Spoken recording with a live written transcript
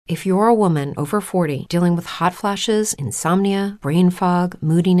If you're a woman over 40 dealing with hot flashes, insomnia, brain fog,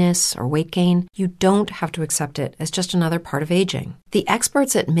 moodiness, or weight gain, you don't have to accept it as just another part of aging. The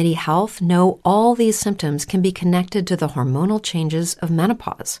experts at MIDI Health know all these symptoms can be connected to the hormonal changes of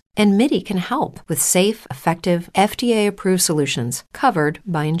menopause. And MIDI can help with safe, effective, FDA-approved solutions covered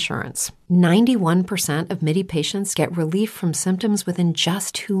by insurance. 91% of MIDI patients get relief from symptoms within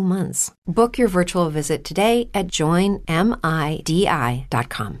just 2 months. Book your virtual visit today at joinmidi.com.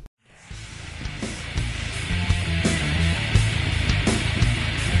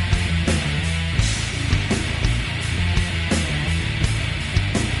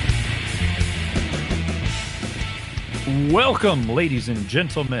 Welcome, ladies and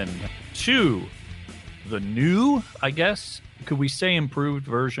gentlemen, to the new, I guess, could we say improved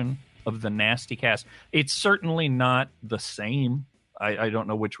version of the Nasty Cast. It's certainly not the same. I don't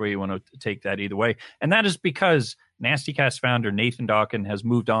know which way you want to take that either way. And that is because Nasty Cast founder Nathan Dawkin has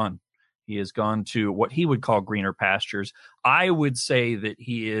moved on. He has gone to what he would call greener pastures. I would say that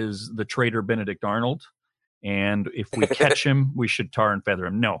he is the traitor Benedict Arnold. And if we catch him, we should tar and feather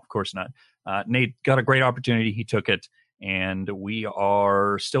him. No, of course not. Nate got a great opportunity. He took it. And we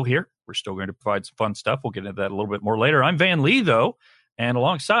are still here. We're still going to provide some fun stuff. We'll get into that a little bit more later. I'm Van Lee, though. And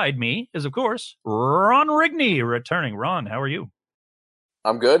alongside me is, of course, Ron Rigney returning. Ron, how are you?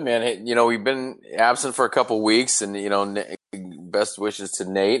 I'm good, man. Hey, we've been absent for a couple of weeks, and, best wishes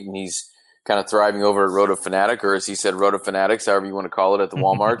to Nate. And he's kind of thriving over at Roto Fanatic, or as he said, Roto Fanatics, however you want to call it, at the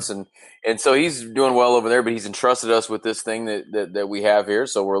Walmarts. and so he's doing well over there, but he's entrusted us with this thing that we have here.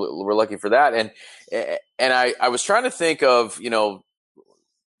 So we're lucky for that. And I was trying to think of,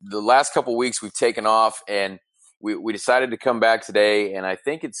 the last couple of weeks we've taken off, and we decided to come back today. And I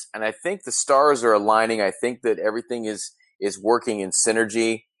think the stars are aligning. I think that everything is working in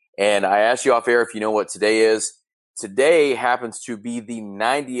synergy. And I asked you off air if you know what today is. Today happens to be the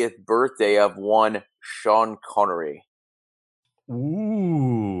 90th birthday of one Sean Connery.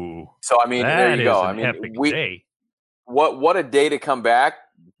 Ooh. So, there you go. Day. What a day to come back,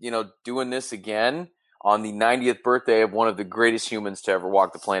 doing this again on the 90th birthday of one of the greatest humans to ever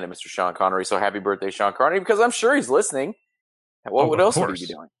walk the planet, Mr. Sean Connery. So happy birthday, Sean Connery, because I'm sure he's listening. What else would he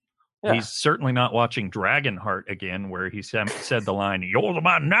be doing? Yeah. He's certainly not watching Dragonheart again, where he said the line, "You're the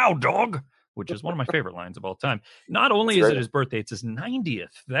man now, dog," which is one of my favorite lines of all time. Not only is it his birthday, it's his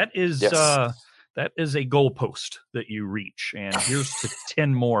 90th. That is a goalpost that you reach. And here's to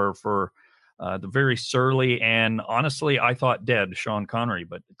 10 more for the very surly and honestly, I thought dead Sean Connery,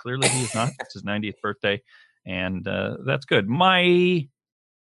 but clearly he's not. It's his 90th birthday, and that's good. My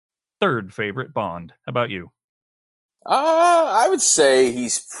third favorite Bond. How about you? I would say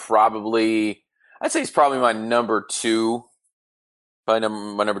he's probably my number two. Probably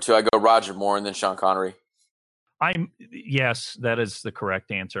my number two. I go Roger Moore and then Sean Connery. Yes, that is the correct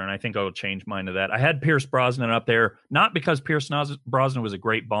answer, and I think I'll change mine to that. I had Pierce Brosnan up there, not because Pierce Brosnan was a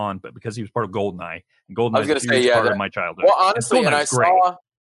great Bond, but because he was part of GoldenEye. And GoldenEye was a huge part of my childhood. Well, honestly, and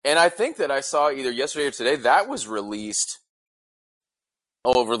I think that I saw either yesterday or today that was released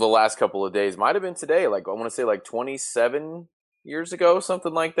over the last couple of days. Might have been today. I want to say 27 years ago,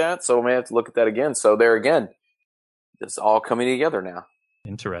 something like that. So I may have to look at that again. So there again, it's all coming together now.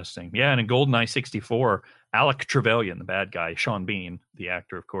 Interesting. Yeah, and in GoldenEye 64, Alec Trevelyan, the bad guy, Sean Bean, the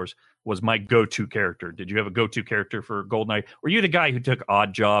actor, of course, was my go-to character. Did you have a go-to character for GoldenEye? Were you the guy who took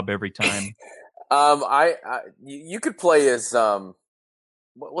Odd Job every time? You could play as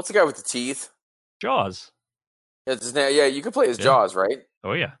what's the guy with the teeth? Jaws. Yeah, you could play as Jaws, right?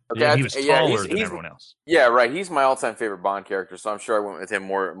 Oh yeah. Okay, yeah, he was taller than everyone else. Yeah, right. He's my all-time favorite Bond character, so I'm sure I went with him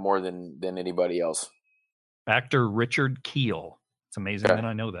more than anybody else. Actor Richard Kiel. It's amazing that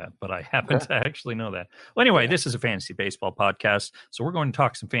I know that, but I happen to actually know that. Well, anyway, this is a fantasy baseball podcast, so we're going to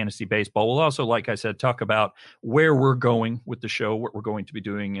talk some fantasy baseball. We'll also, like I said, talk about where we're going with the show, what we're going to be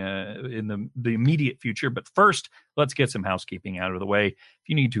doing in the immediate future. But first, let's get some housekeeping out of the way. If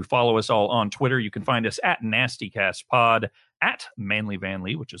you need to follow us all on Twitter, you can find us at NastyCastPod, at Manly Van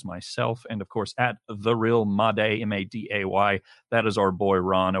Lee, which is myself, and of course at The Real Maday, Maday. That is our boy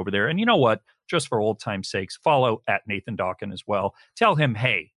Ron over there. And you know what? Just for old time's sakes, follow at Nathan Dawkin as well. Tell him,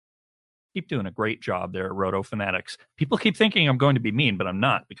 hey, keep doing a great job there at Roto Fanatics. People keep thinking I'm going to be mean, but I'm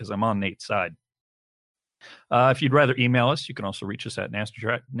not, because I'm on Nate's side. If you'd rather email us, you can also reach us at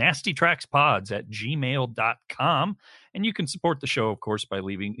nastytrackspods@gmail.com. And you can support the show, of course, by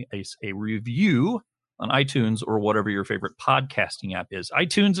leaving a review on iTunes or whatever your favorite podcasting app is.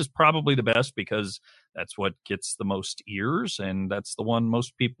 iTunes is probably the best because that's what gets the most ears, and that's the one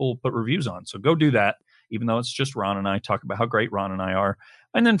most people put reviews on. So go do that, even though it's just Ron and I talk about how great Ron and I are.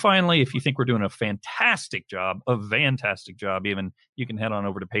 And then finally, if you think we're doing a fantastic job even, you can head on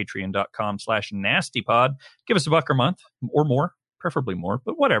over to patreon.com/nastypod. Give us $1 a month or more, preferably more,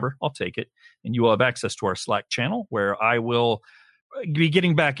 but whatever, I'll take it. And you will have access to our Slack channel where I will be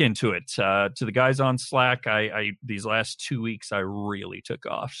getting back into it. To the guys on Slack, I these last 2 weeks, I really took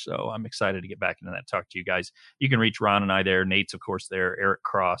off. So I'm excited to get back into that, talk to you guys. You can reach Ron and I there. Nate's, of course, there. Eric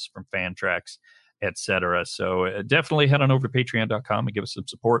Cross from Fantrax, etc. So definitely head on over to patreon.com and give us some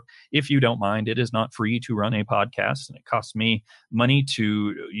support if you don't mind. It is not free to run a podcast, and it costs me money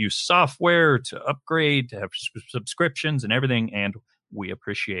to use software, to upgrade, to have subscriptions and everything, and we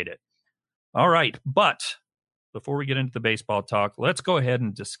appreciate it. All right, but before we get into the baseball talk, let's go ahead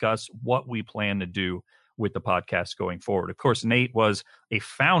and discuss what we plan to do with the podcast going forward. Of course, Nate was a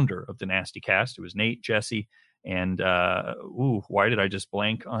founder of the Nasty Cast. It was Nate, Jesse, and why did I just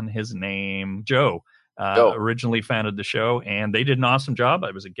blank on his name? Joe. Originally founded the show, and they did an awesome job.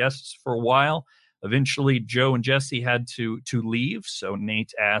 I was a guest for a while. Eventually, Joe and Jesse had to leave, so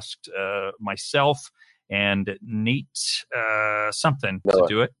Nate asked myself and Nate something Miller. to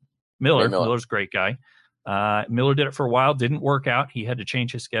do it. Miller's a great guy. Miller did it for a while, didn't work out. He had to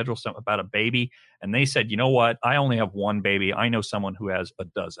change his schedule, something about a baby. And they said, you know what? I only have one baby. I know someone who has a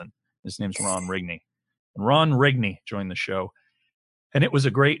dozen. His name's Ron Rigney. And Ron Rigney joined the show. And it was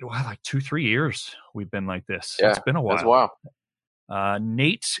a great, 2-3 years we've been like this. Yeah, it's been a while. That's wild.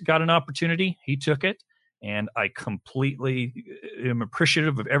 Nate got an opportunity. He took it. And I completely am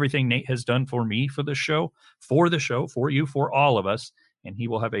appreciative of everything Nate has done for me, for the show, for you, for all of us. And he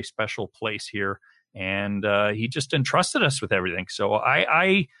will have a special place here. And he just entrusted us with everything. So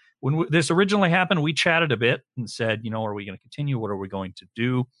when this originally happened, we chatted a bit and said, are we going to continue? What are we going to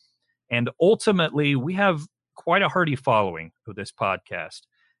do? And ultimately, we have quite a hearty following of this podcast.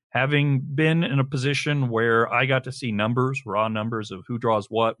 Having been in a position where I got to see numbers, raw numbers of who draws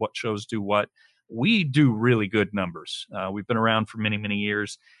what shows do what, we do really good numbers. We've been around for many, many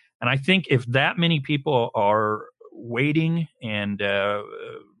years. And I think if that many people are waiting and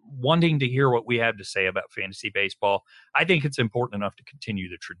wanting to hear what we have to say about fantasy baseball, I think it's important enough to continue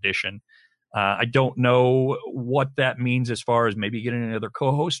the tradition. I don't know what that means as far as maybe getting another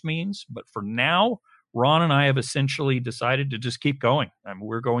co-host means, but for now, Ron and I have essentially decided to just keep going.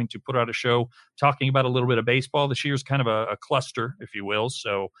 We're going to put out a show talking about a little bit of baseball. This year's kind of a cluster, if you will,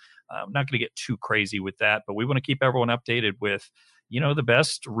 so I'm not going to get too crazy with that, but we want to keep everyone updated with the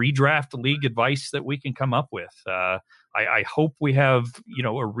best redraft league advice that we can come up with. I hope we have,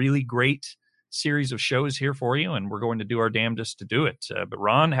 a really great series of shows here for you, and we're going to do our damnedest to do it. But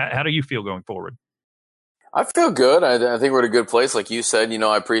Ron, how do you feel going forward? I feel good. I think we're at a good place. Like you said,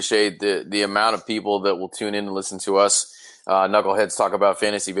 I appreciate the amount of people that will tune in and listen to us. Knuckleheads talk about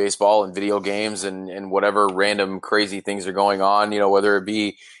fantasy baseball and video games and whatever random crazy things are going on, whether it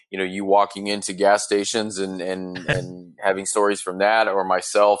be, you walking into gas stations and having stories from that, or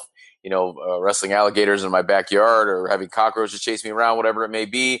myself, wrestling alligators in my backyard, or having cockroaches chase me around, whatever it may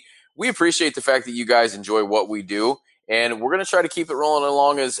be. We appreciate the fact that you guys enjoy what we do, and we're going to try to keep it rolling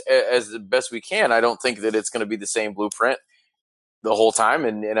along as the best we can. I don't think that it's going to be the same blueprint the whole time,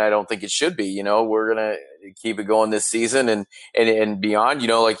 and I don't think it should be. We're going to keep it going this season and beyond.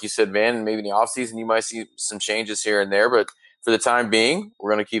 Like you said, Van, maybe in the off season you might see some changes here and there, but for the time being,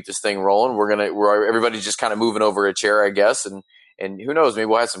 we're going to keep this thing rolling. Everybody's just kind of moving over a chair, I guess, and who knows? Maybe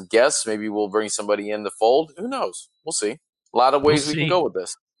we'll have some guests. Maybe we'll bring somebody in the fold. Who knows? We'll see. A lot of ways we can go with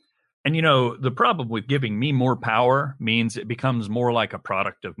this. And, the problem with giving me more power means it becomes more like a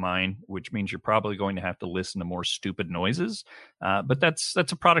product of mine, which means you're probably going to have to listen to more stupid noises. But that's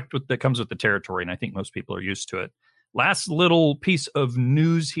a product that comes with the territory, and I think most people are used to it. Last little piece of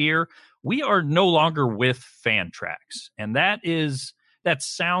news here. We are no longer with Fantrax, and that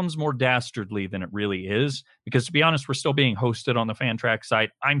sounds more dastardly than it really is, because to be honest, we're still being hosted on the Fantrax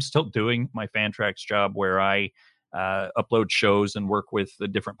site. I'm still doing my Fantrax job where I upload shows and work with the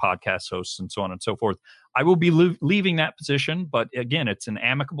different podcast hosts and so on and so forth. I will be leaving that position, but again, it's an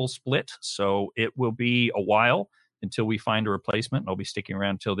amicable split, so it will be a while until we find a replacement, and I'll be sticking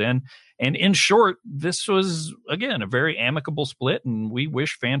around till then. And in short, this was, again, a very amicable split, and we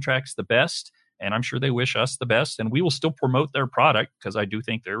wish Fantrax the best, and I'm sure they wish us the best, and we will still promote their product, because I do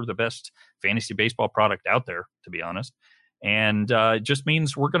think they're the best fantasy baseball product out there, to be honest. And it just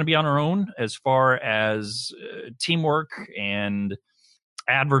means we're going to be on our own as far as teamwork and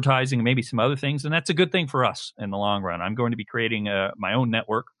advertising and maybe some other things. And that's a good thing for us in the long run. I'm going to be creating my own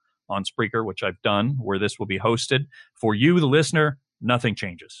network on Spreaker, which I've done, where this will be hosted. For you, the listener, nothing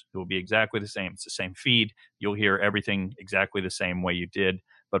changes. It will be exactly the same. It's the same feed. You'll hear everything exactly the same way you did.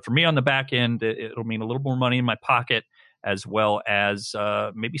 But for me on the back end, it'll mean a little more money in my pocket. as well as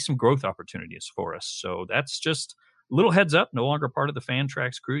maybe some growth opportunities for us. So that's just a little heads up. No longer part of the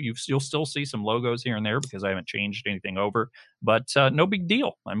Fantrax crew. You'll still see some logos here and there because I haven't changed anything over, but no big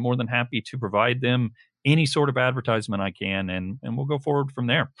deal. I'm more than happy to provide them any sort of advertisement I can, and we'll go forward from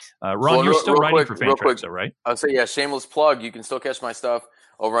there. Ron, you're still writing for Fantrax, though, right? I'll say, yeah, shameless plug. You can still catch my stuff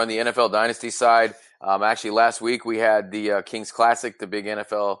over on the NFL Dynasty side. Actually, last week we had the Kings Classic, the big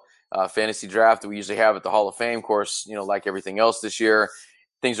NFL fantasy draft that we usually have at the Hall of Fame. Of course, like everything else this year,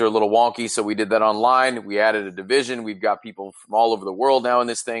 things are a little wonky, so we did that online. We added a division. We've got people from all over the world now in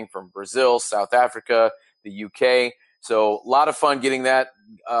this thing, from Brazil, South Africa, the UK. So a lot of fun getting that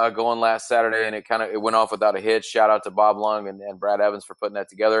going last Saturday, and it went off without a hitch. Shout out to Bob Lung and Brad Evans for putting that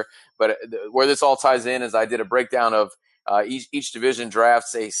together. But where this all ties in is I did a breakdown of each division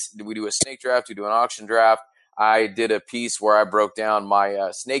drafts. We do a snake draft, we do an auction draft. I did a piece where I broke down my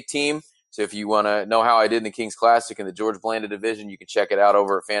snake team. So if you want to know how I did in the Kings Classic in the George Blanda division, you can check it out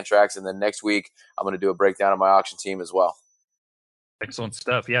over at Fantrax. And then next week, I'm going to do a breakdown of my auction team as well. Excellent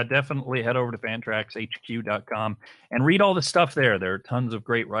stuff. Yeah, definitely head over to fantraxhq.com and read all the stuff there. There are tons of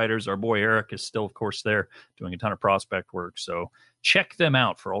great writers. Our boy Eric is still, of course, there doing a ton of prospect work. So check them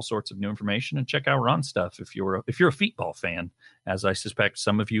out for all sorts of new information, and check out Ron's stuff if you're a feetball fan, as I suspect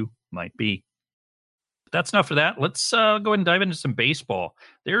some of you might be. But that's enough for that. Let's go ahead and dive into some baseball.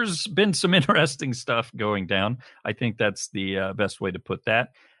 There's been some interesting stuff going down. I think that's the best way to put that.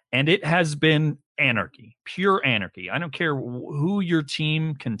 And it has been anarchy, pure anarchy. I don't care who your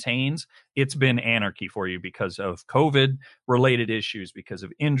team contains. It's been anarchy for you because of COVID-related issues, because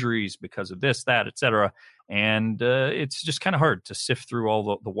of injuries, because of this, that, etc. And it's just kind of hard to sift through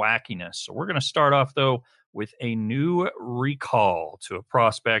all the wackiness. So we're going to start off, though, with a new recall to a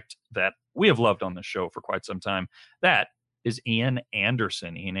prospect that we have loved on the show for quite some time. That is Ian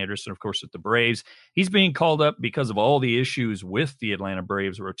Anderson. Ian Anderson, of course, at the Braves. He's being called up because of all the issues with the Atlanta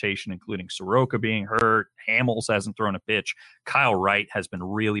Braves rotation, including Soroka being hurt. Hamels hasn't thrown a pitch. Kyle Wright has been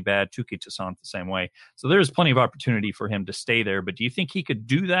really bad. Touki Toussaint the same way. So there's plenty of opportunity for him to stay there. But do you think he could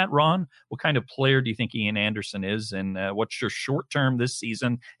do that, Ron? What kind of player do you think Ian Anderson is? And what's your short-term this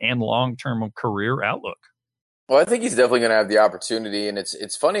season and long-term career outlook? Well, I think he's definitely going to have the opportunity, and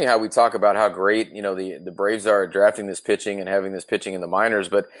it's funny how we talk about how great the Braves are at drafting this pitching and having this pitching in the minors,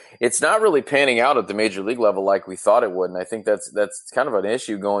 but it's not really panning out at the major league level like we thought it would, and I think that's kind of an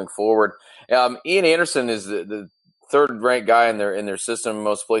issue going forward. Ian Anderson is the third-ranked guy in their system,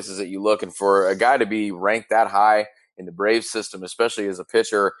 most places that you look, and for a guy to be ranked that high in the Braves system, especially as a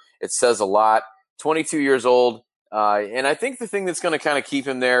pitcher, it says a lot. 22 years old. And I think the thing that's going to kind of keep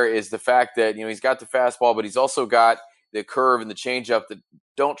him there is the fact that, he's got the fastball, but he's also got the curve and the changeup that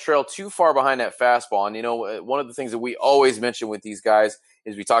don't trail too far behind that fastball. And, one of the things that we always mention with these guys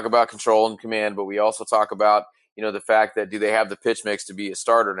is we talk about control and command, but we also talk about, the fact that do they have the pitch mix to be a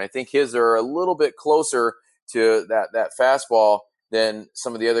starter? And I think his are a little bit closer to that fastball than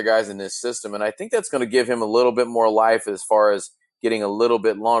some of the other guys in this system. And I think that's going to give him a little bit more life as far as getting a little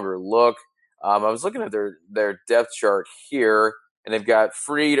bit longer look. I was looking at their depth chart here, and they've got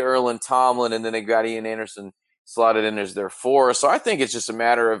Fried, Erlin, Tomlin, and then they've got Ian Anderson slotted in as their 4. So I think it's just a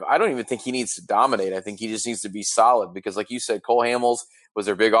matter of, I don't even think he needs to dominate. I think he just needs to be solid because, like you said, Cole Hamels was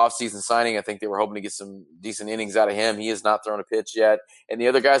their big offseason signing. I think they were hoping to get some decent innings out of him. He has not thrown a pitch yet. And the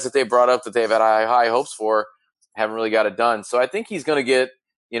other guys that they brought up that they've had high hopes for haven't really got it done. So I think he's going to get,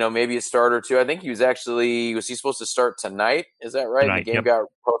 maybe a start or two. I think was he supposed to start tonight? Is that right? Tonight, the game got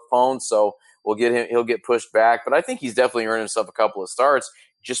postponed, so he'll get pushed back. But I think he's definitely earned himself a couple of starts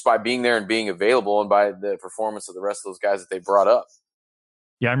just by being there and being available and by the performance of the rest of those guys that they brought up.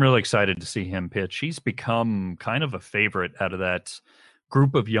 Yeah, I'm really excited to see him pitch. He's become kind of a favorite out of that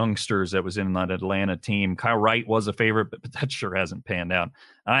group of youngsters that was in that Atlanta team. Kyle Wright was a favorite, but that sure hasn't panned out.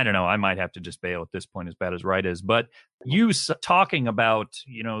 I don't know. I might have to just bail at this point, as bad as Wright is. But you talking about,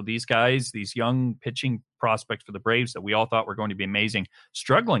 these guys, these young pitching prospects for the Braves that we all thought were going to be amazing,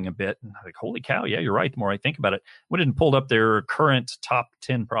 struggling a bit. And like, holy cow, yeah, you're right. The more I think about it, went and pulled up their current top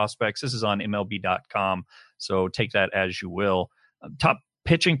 10 prospects. This is on MLB.com, so take that as you will. Top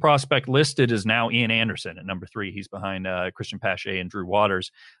pitching prospect listed is now Ian Anderson at number 3. He's behind Christian Pache and Drew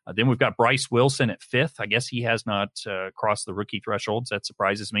Waters. Then we've got Bryce Wilson at 5th. I guess he has not crossed the rookie thresholds. That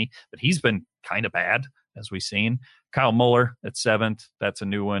surprises me, but he's been kind of bad, as we've seen. Kyle Muller at 7th. That's a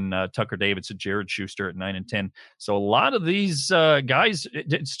new one. Tucker Davidson, Jared Schuster at 9 and 10. So a lot of these guys,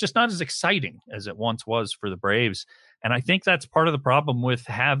 it's just not as exciting as it once was for the Braves. And I think that's part of the problem with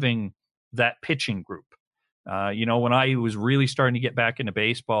having that pitching group. When I was really starting to get back into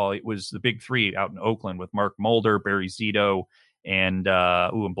baseball, it was the big 3 out in Oakland with Mark Mulder, Barry Zito, and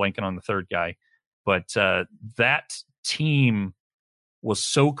I'm blanking on the third guy. But that team was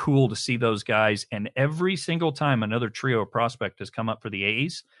so cool to see those guys. And every single time another trio of prospect has come up for the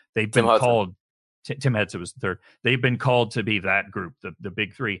A's, they've been called. Tim Hudson was the third. They've been called to be that group, the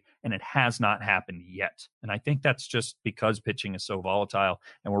big three, and it has not happened yet. And I think that's just because pitching is so volatile,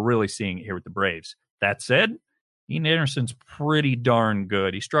 and we're really seeing it here with the Braves. That said, Ian Anderson's pretty darn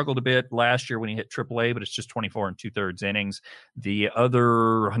good. He struggled a bit last year when he hit AAA, but it's just 24 and 2/3 innings. The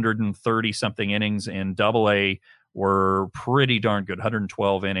other 130-something innings in AA were pretty darn good,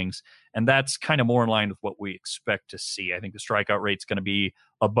 112 innings. And that's kind of more in line with what we expect to see. I think the strikeout rate's going to be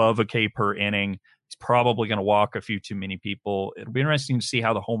above a K per inning. He's probably going to walk a few too many people. It'll be interesting to see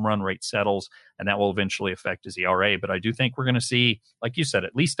how the home run rate settles, and that will eventually affect his ERA. But I do think we're going to see, like you said,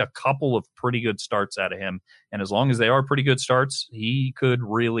 at least a couple of pretty good starts out of him. And as long as they are pretty good starts, he could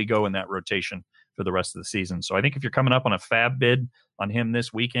really go in that rotation for the rest of the season. So I think if you're coming up on a fab bid on him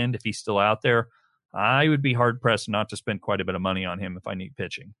this weekend, if he's still out there, I would be hard-pressed not to spend quite a bit of money on him if I need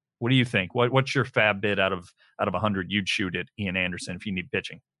pitching. What do you think? What's your fab bid out of 100 you'd shoot at Ian Anderson if you need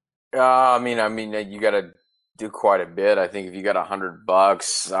pitching? I mean, you got to do quite a bit. I think if you got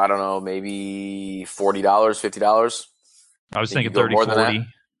 $100, I don't know, maybe $40, $50. I was thinking 30, 40,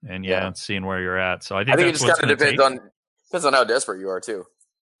 and seeing where you're at. So I think it just kind of depends on how desperate you are too.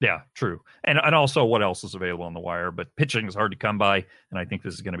 Yeah, true. And also what else is available on the wire. But pitching is hard to come by, and I think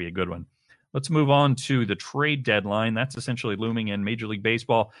this is going to be a good one. Let's move on to the trade deadline. That's essentially looming in Major League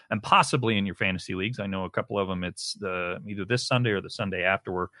Baseball and possibly in your fantasy leagues. I know a couple of them, it's either this Sunday or the Sunday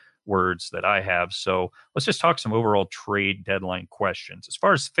afterwards that I have. So let's just talk some overall trade deadline questions. As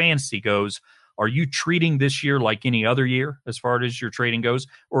far as fantasy goes, are you treating this year like any other year as far as your trading goes,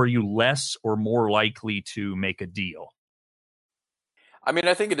 or are you less or more likely to make a deal? I mean,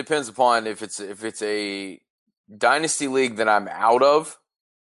 I think it depends upon if it's a dynasty league that I'm out of.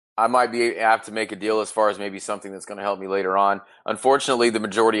 I might be apt to make a deal as far as maybe something that's going to help me later on. Unfortunately, the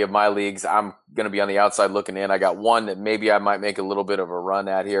majority of my leagues, I'm going to be on the outside looking in. I got one that maybe I might make a little bit of a run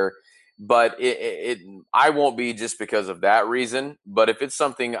at here, but I won't be just because of that reason. But if it's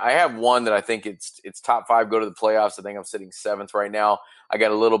something, I have one that I think it's top 5, go to the playoffs. I think I'm sitting 7th right now. I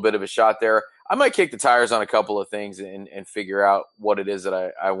got a little bit of a shot there. I might kick the tires on a couple of things and figure out what it is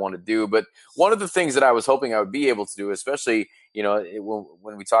that I want to do. But one of the things that I was hoping I would be able to do, especially,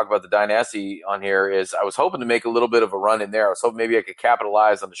 when we talk about the dynasty on here, is I was hoping to make a little bit of a run in there. I was hoping maybe I could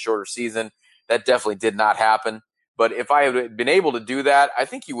capitalize on the shorter season. That definitely did not happen. But if I had been able to do that, I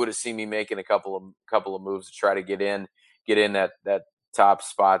think you would have seen me making a couple of moves to try to get in that top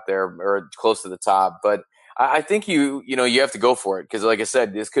spot there or close to the top. But I think you have to go for it because, like I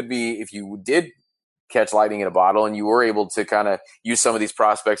said, this could be if you did catch lightning in a bottle and you were able to kind of use some of these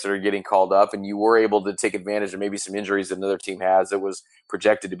prospects that are getting called up and you were able to take advantage of maybe some injuries that another team has that was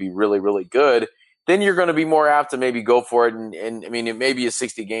projected to be really, really good, then you're going to be more apt to maybe go for it. And I mean, it may be a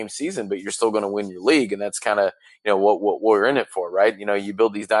 60-game season, but you're still going to win your league. And that's kind of, what we're in it for, right? You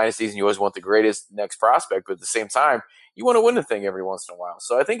build these dynasties and you always want the greatest next prospect, but at the same time, you want to win the thing every once in a while.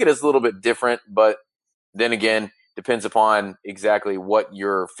 So I think it is a little bit different, but then again, depends upon exactly what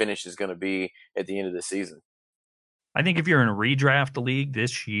your finish is going to be at the end of the season. I think if you're in a redraft league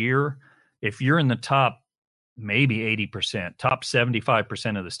this year, if you're in the top maybe 80%, top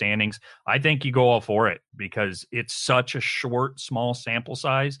 75% of the standings, I think you go all for it because it's such a short, small sample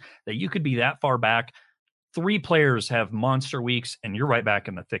size that you could be that far back. 3 players have monster weeks and you're right back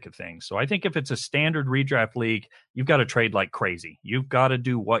in the thick of things. So I think if it's a standard redraft league, you've got to trade like crazy. You've got to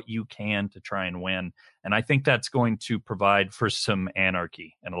do what you can to try and win. And I think that's going to provide for some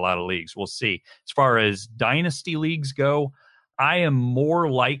anarchy in a lot of leagues. We'll see. As far as dynasty leagues go, I am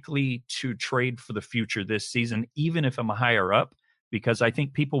more likely to trade for the future this season, even if I'm higher up, because I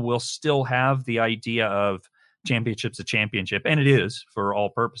think people will still have the idea of championship's a championship, and it is for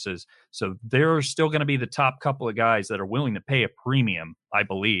all purposes. So there's still going to be the top couple of guys that are willing to pay a premium, I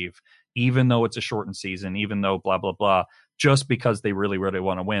believe, even though it's a shortened season, even though blah, blah, blah, just because they really, really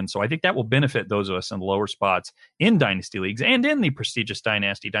want to win. So I think that will benefit those of us in the lower spots in dynasty leagues and in the prestigious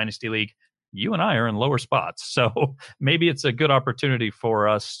dynasty league. You and I are in lower spots. So maybe it's a good opportunity for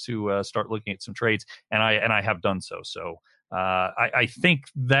us to start looking at some trades. And I have done so. So I think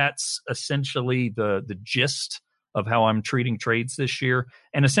that's essentially the gist of how I'm treating trades this year.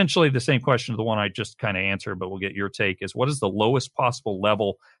 And essentially the same question to the one I just kind of answered, but we'll get your take, is what is the lowest possible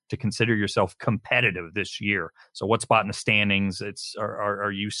level to consider yourself competitive this year? So what spot in the standings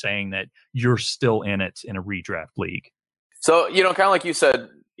are you saying that you're still in it in a redraft league? So, kind of like you said,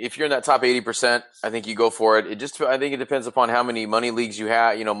 if you're in that top 80%, I think you go for it. I think it depends upon how many money leagues you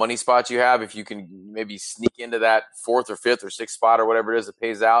have, money spots you have. If you can maybe sneak into that 4th or 5th or 6th spot or whatever it is that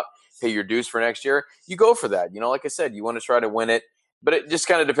pays out, pay your dues for next year, you go for that. Like I said, you want to try to win it, but it just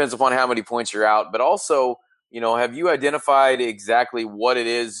kind of depends upon how many points you're out. But also, have you identified exactly what it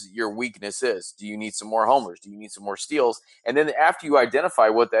is your weakness is? Do you need some more homers? Do you need some more steals? And then after you identify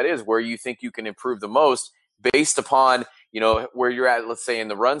what that is, where you think you can improve the most based upon, where you're at, let's say in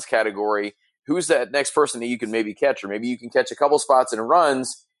the runs category, who's that next person that you can maybe catch? Or maybe you can catch a couple spots in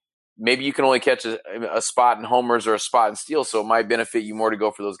runs. Maybe you can only catch a spot in homers or a spot in steals, so it might benefit you more to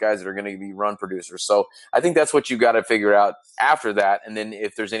go for those guys that are going to be run producers. So I think that's what you got to figure out after that, and then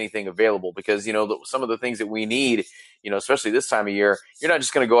if there's anything available, because some of the things that we need, especially this time of year, you're not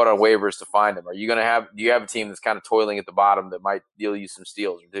just going to go out on waivers to find them. Do you have a team that's kind of toiling at the bottom that might deal you some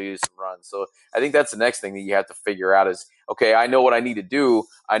steals or deal you some runs? So I think that's the next thing that you have to figure out is, okay, I know what I need to do.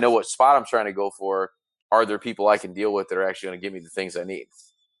 I know what spot I'm trying to go for. Are there people I can deal with that are actually going to give me the things I need?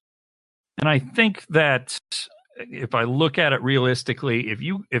 And I think that if I look at it realistically,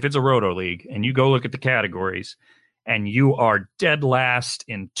 if it's a roto league and you go look at the categories and you are dead last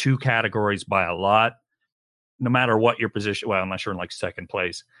in 2 categories by a lot, no matter what your position, well, unless you're in like second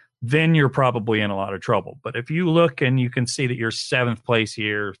place, then you're probably in a lot of trouble. But if you look and you can see that you're 7th place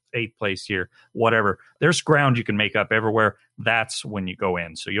here, 8th place here, whatever, there's ground you can make up everywhere. That's when you go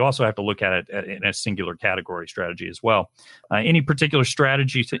in. So you also have to look at it in a singular category strategy as well. Any particular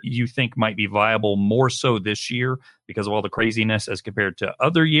strategy that you think might be viable more so this year because of all the craziness as compared to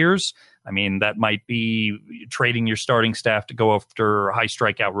other years? I mean, that might be trading your starting staff to go after high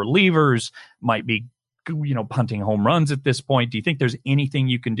strikeout relievers, might be punting home runs at this point. Do you think there's anything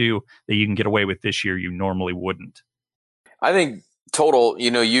you can do that you can get away with this year you normally wouldn't? I think total,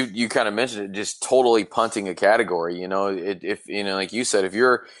 you kind of mentioned it, just totally punting a category. If like you said,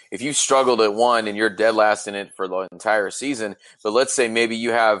 if you struggled at one and you're dead last in it for the entire season, but let's say maybe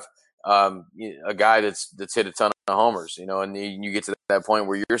you have a guy that's hit a ton of homers, and you get to that point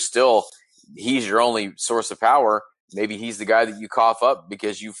where he's your only source of power. Maybe he's the guy that you cough up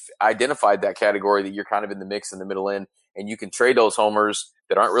because you've identified that category that you're kind of in the mix in the middle end, and you can trade those homers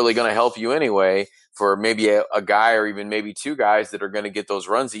that aren't really going to help you anyway for maybe a guy or even maybe 2 guys that are going to get those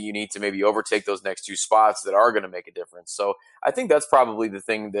runs that you need to maybe overtake those next 2 spots that are going to make a difference. So I think that's probably the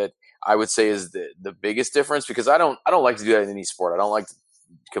thing that I would say is the biggest difference, because I don't like to do that in any sport. I don't like to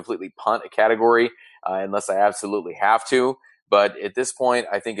completely punt a category unless I absolutely have to. But at this point,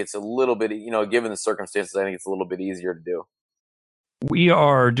 I think it's a little bit, given the circumstances, I think it's a little bit easier to do. We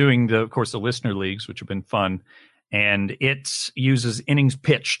are doing of course, the listener leagues, which have been fun. And it uses innings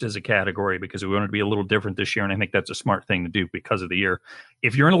pitched as a category because we wanted to be a little different this year. And I think that's a smart thing to do because of the year.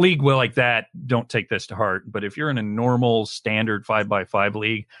 If you're in a league like that, don't take this to heart. But if you're in a normal standard 5x5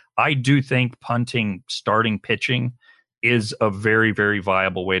 league, I do think punting starting pitching is a very, very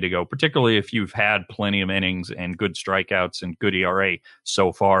viable way to go, particularly if you've had plenty of innings and good strikeouts and good ERA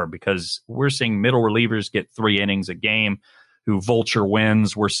so far, because we're seeing middle relievers get 3 innings a game who vulture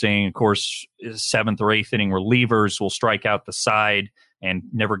wins. We're seeing, of course, 7th or 8th inning relievers will strike out the side and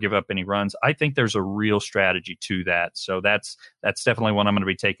never give up any runs. I think there's a real strategy to that. So that's definitely one I'm going to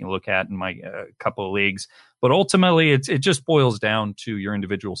be taking a look at in my couple of leagues. But ultimately, it just boils down to your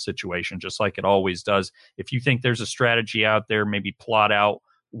individual situation, just like it always does. If you think there's a strategy out there, maybe plot out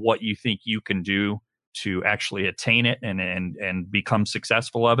what you think you can do to actually attain it and become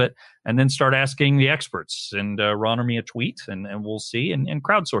successful of it, and then start asking the experts. And Ron or me a tweet, and we'll see, and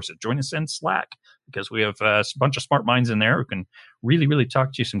crowdsource it. Join us in Slack, because we have a bunch of smart minds in there who can really, really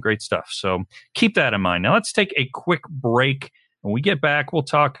talk to you some great stuff. So keep that in mind. Now let's take a quick break. When we get back, we'll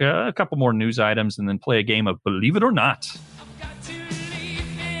talk a couple more news items and then play a game of Believe It or Not.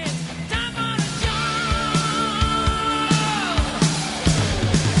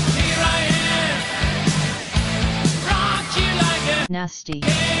 Nasty. Here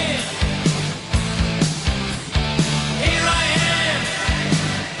I am.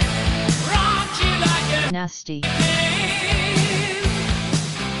 Rock you like a nasty.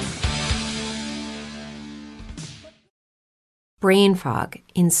 Brain fog,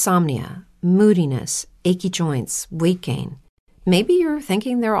 insomnia, moodiness, achy joints, weight gain. Maybe you're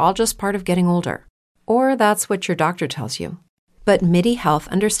thinking they're all just part of getting older, or that's what your doctor tells you. But MIDI Health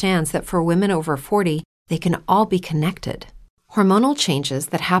understands that for women over 40, they can all be connected. Hormonal changes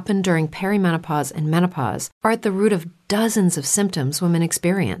that happen during perimenopause and menopause are at the root of dozens of symptoms women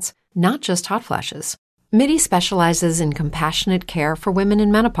experience, not just hot flashes. MIDI specializes in compassionate care for women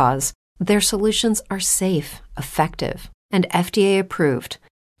in menopause. Their solutions are safe, effective, and FDA approved.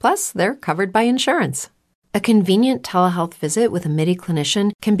 Plus, they're covered by insurance. A convenient telehealth visit with a MIDI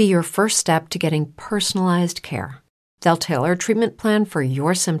clinician can be your first step to getting personalized care. They'll tailor a treatment plan for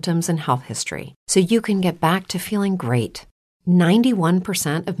your symptoms and health history so you can get back to feeling great.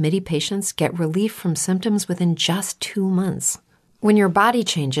 91% of MIDI patients get relief from symptoms within just 2 months. When your body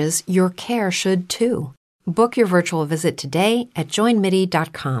changes, your care should too. Book your virtual visit today at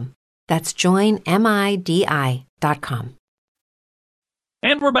joinmidi.com. That's joinmidi.com.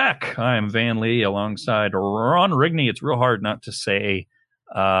 And we're back. I'm Van Lee alongside Ron Rigney. It's real hard not to say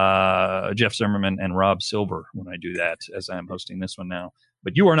Jeff Zimmerman and Rob Silver when I do that, as I'm hosting this one now.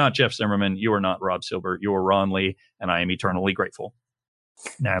 But you are not Jeff Zimmerman. You are not Rob Silver. You are Ron Lee, and I am eternally grateful.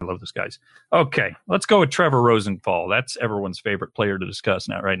 Nah, I love this, guys. Okay, let's go with Trevor Rosenthal. That's everyone's favorite player to discuss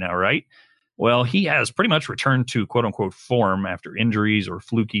right now, right? Well, he has pretty much returned to quote-unquote form after injuries or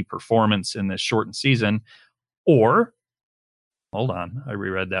fluky performance in this shortened season. Or, hold on, I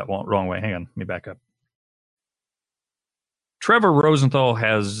reread that wrong way. Hang on, let me back up. Trevor Rosenthal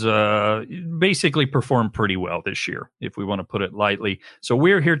has basically performed pretty well this year, if we want to put it lightly. So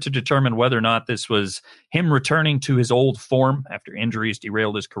we're here to determine whether or not this was him returning to his old form after injuries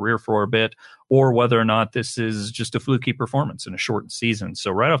derailed his career for a bit, or whether or not this is just a fluky performance in a shortened season. So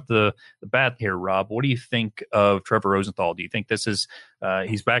right off the bat here, Rob, what do you think of Trevor Rosenthal? Do you think this is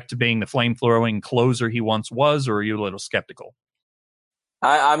he's back to being the flame-throwing closer he once was, or are you a little skeptical?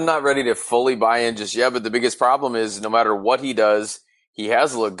 I'm not ready to fully buy in just yet, but the biggest problem is no matter what he does, he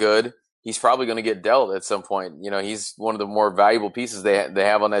has looked good. He's probably going to get dealt at some point. You know, he's one of the more valuable pieces they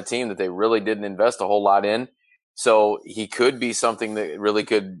have on that team that they really didn't invest a whole lot in. So he could be something that really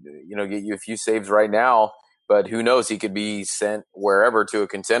could, you know, get you a few saves right now, but who knows? He could be sent wherever to a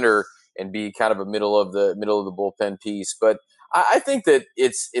contender and be kind of a middle of the bullpen piece. But I think that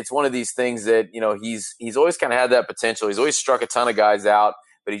it's one of these things that, you know, he's always kind of had that potential. He's always struck a ton of guys out,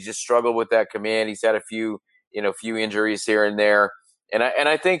 but he just struggled with that command. He's had a few injuries here and there. And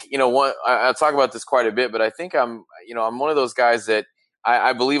I think, you know, I'll talk about this quite a bit, but I think I'm one of those guys that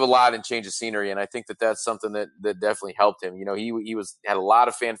I believe a lot in change of scenery. And I think that that's something that definitely helped him. You know, he had a lot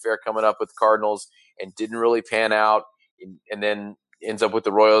of fanfare coming up with the Cardinals and didn't really pan out. And then ends up with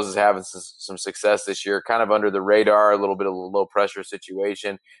the Royals as having some success this year, kind of under the radar, a little bit of a low pressure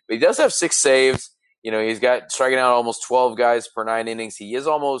situation. But he does have 6 saves. You know, he's got striking out almost 12 guys per 9 innings. He is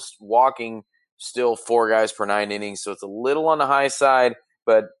almost walking still 4 guys per 9 innings. So it's a little on the high side,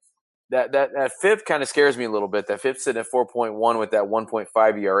 but that fifth kind of scares me a little bit. That fifth sitting at 4.1 with that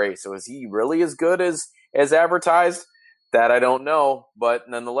 1.5 ERA. So is he really as good as advertised? That I don't know, but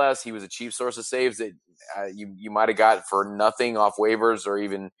nonetheless, he was a cheap source of saves that you might have got for nothing off waivers or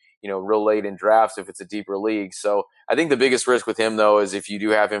even, you know, real late in drafts if it's a deeper league. So I think the biggest risk with him, though, is if you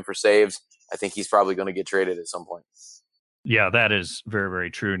do have him for saves, I think he's probably going to get traded at some point. Yeah, that is very,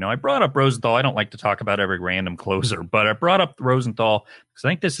 very true. Now, I brought up Rosenthal. I don't like to talk about every random closer, but I brought up Rosenthal because I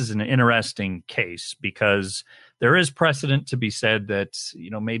think this is an interesting case because there is precedent to be said that, you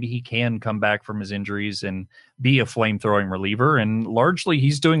know, maybe he can come back from his injuries and be a flame-throwing reliever. And largely,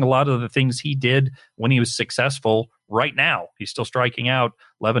 he's doing a lot of the things he did when he was successful right now. He's still striking out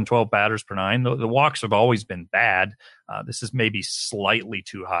 11, 12 batters per 9. The walks have always been bad. This is maybe slightly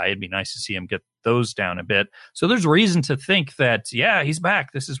too high. It'd be nice to see him get those down a bit. So there's reason to think that, yeah, he's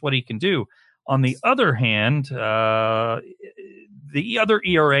back. This is what he can do. On the other hand, the other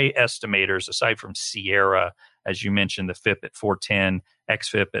ERA estimators, aside from Sierra, as you mentioned, the FIP at 4.10,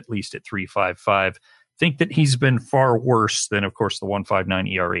 xFIP at least at 3.55, think that he's been far worse than, of course, the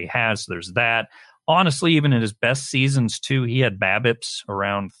 1.59 ERA has. There's that. Honestly, even in his best seasons, too, he had BABIPs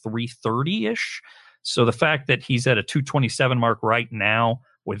around 330-ish. So the fact that he's at a 227 mark right now,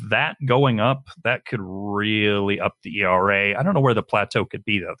 with that going up, that could really up the ERA. I don't know where the plateau could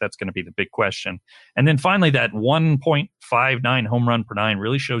be, though. That's going to be the big question. And then finally, that 1.59 home run per 9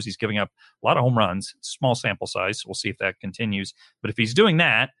 really shows he's giving up a lot of home runs. Small sample size. We'll see if that continues. But if he's doing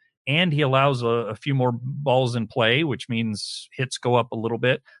that, and he allows a few more balls in play, which means hits go up a little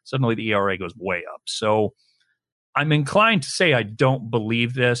bit, suddenly the ERA goes way up. So I'm inclined to say I don't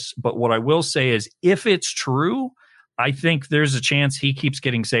believe this, but what I will say is if it's true, I think there's a chance he keeps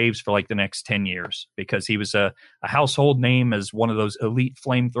getting saves for like the next 10 years because he was a household name as one of those elite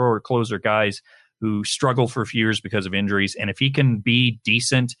flamethrower closer guys who struggled for a few years because of injuries. And if he can be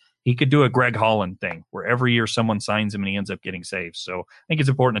decent, he could do a Greg Holland thing where every year someone signs him and he ends up getting saves. So I think it's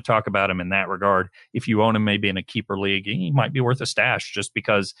important to talk about him in that regard. If you own him maybe in a keeper league, he might be worth a stash just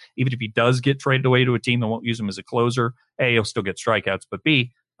because even if he does get traded away to a team that won't use him as a closer, A, he'll still get strikeouts, but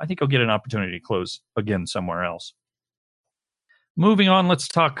B, I think he'll get an opportunity to close again somewhere else. Moving on, let's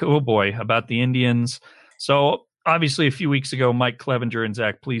talk, about the Indians. So obviously a few weeks ago, Mike Clevenger and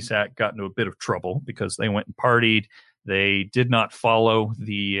Zach Plesac got into a bit of trouble because they went and partied. They did not follow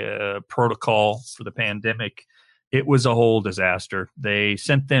the protocol for the pandemic. It was a whole disaster. They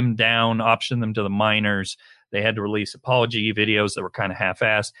sent them down, optioned them to the minors. They had to release apology videos that were kind of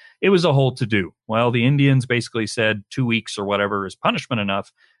half-assed. It was a whole to-do. Well, the Indians basically said 2 weeks or whatever is punishment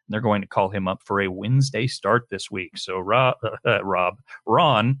enough, and they're going to call him up for a Wednesday start this week. So,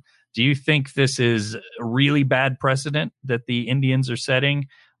 Ron, do you think this is a really bad precedent that the Indians are setting?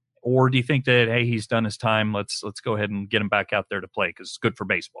 Or do you think that, hey, he's done his time, let's go ahead and get him back out there to play because it's good for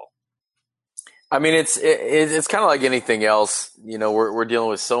baseball? I mean, it's kind of like anything else. We're dealing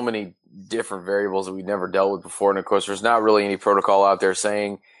with so many different variables that we've never dealt with before. And, of course, there's not really any protocol out there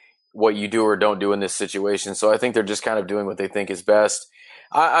saying what you do or don't do in this situation. So I think they're just kind of doing what they think is best.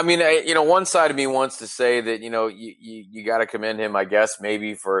 I mean, one side of me wants to say that, you got to commend him, I guess,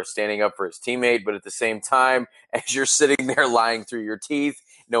 maybe for standing up for his teammate. But at the same time, as you're sitting there lying through your teeth,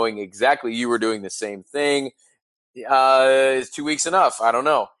 knowing exactly you were doing the same thing, is 2 weeks enough? I don't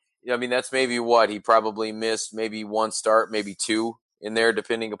know. I mean, that's maybe what he probably missed, maybe one start, maybe two in there,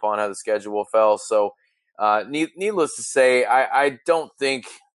 depending upon how the schedule fell. So, needless to say, I don't think.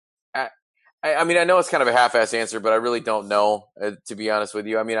 I mean, I know it's kind of a half-ass answer, but I really don't know, to be honest with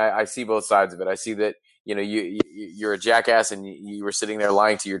you. I mean, I see both sides of it. I see that you're a jackass and you were sitting there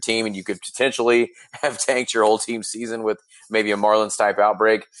lying to your team, and you could potentially have tanked your whole team season with maybe a Marlins type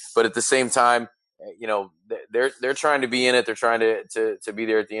outbreak. But at the same time, they're trying to be in it. They're trying to be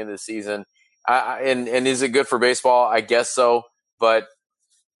there at the end of the season. And is it good for baseball? I guess so, but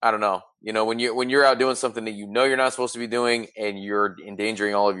I don't know. When you're out doing something that you're not supposed to be doing and you're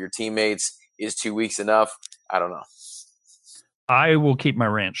endangering all of your teammates, is 2 weeks enough? I don't know. I will keep my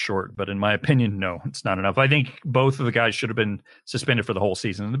rant short, but in my opinion, no, it's not enough. I think both of the guys should have been suspended for the whole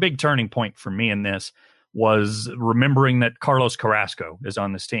season. And the big turning point for me in this was remembering that Carlos Carrasco is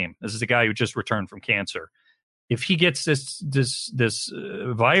on this team. This is a guy who just returned from cancer. If he gets this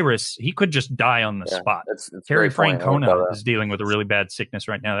virus, he could just die on the spot. That's Terry Francona is dealing with a really bad sickness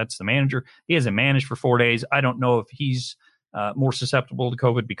right now. That's the manager. He hasn't managed for 4 days. I don't know if he's more susceptible to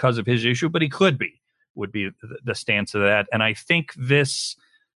COVID because of his issue, but he could be, would be the stance of that. And I think this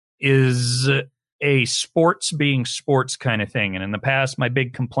is a sports being sports kind of thing. And in the past, my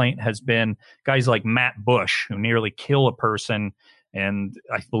big complaint has been guys like Matt Bush, who nearly kill a person, and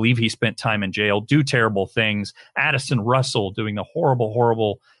I believe he spent time in jail, do terrible things. Addison Russell doing the horrible,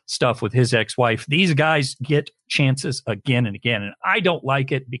 horrible stuff with his ex-wife. These guys get chances again and again. And I don't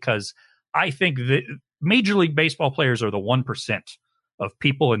like it because I think that Major League Baseball players are the 1% of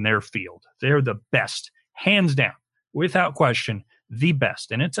people in their field. They're the best, hands down, without question, the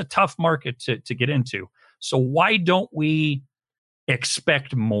best. And it's a tough market to get into. So why don't we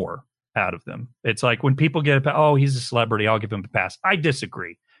expect more out of them? It's like when people get, oh, he's a celebrity, I'll give him a pass. I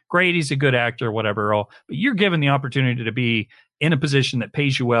disagree. Great, he's a good actor, whatever. But you're given the opportunity to be in a position that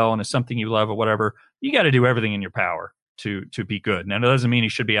pays you well and is something you love or whatever. You got to do everything in your power to be good. Now, it doesn't mean he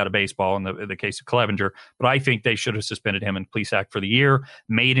should be out of baseball in the case of Clevenger, but I think they should have suspended him and Plesac for the year,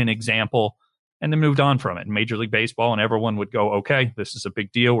 made an example, and then moved on from it in Major League Baseball, and everyone would go, okay, this is a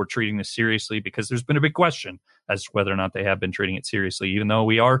big deal. We're treating this seriously, because there's been a big question as to whether or not they have been treating it seriously, even though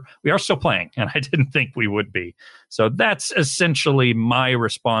we are still playing, and I didn't think we would be. So that's essentially my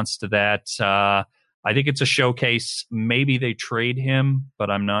response to that. I think it's a showcase. Maybe they trade him,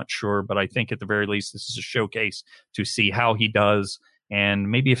 but I'm not sure. But I think at the very least, this is a showcase to see how he does, and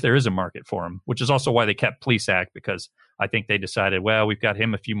maybe if there is a market for him, which is also why they kept Plesac, because I think they decided, well, we've got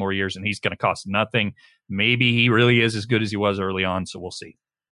him a few more years and he's going to cost nothing. Maybe he really is as good as he was early on, so we'll see.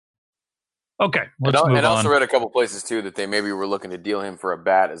 Okay, let's move on. And I also read a couple places, too, that they maybe were looking to deal him for a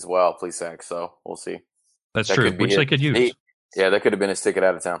bat as well, Plesac, so we'll see. That's true, which they could use. That could have been his ticket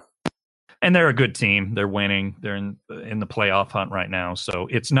out of town. And they're a good team. They're winning. They're in the playoff hunt right now, so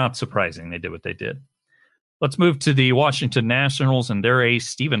it's not surprising they did what they did. Let's move to the Washington Nationals and their ace,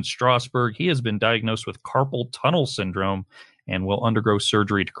 Steven Strasburg. He has been diagnosed with carpal tunnel syndrome and will undergo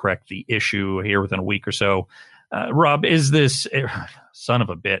surgery to correct the issue here within a week or so. Rob, is this son of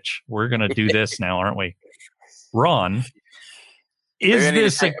a bitch? We're going to do this now, aren't we? Ron, maybe I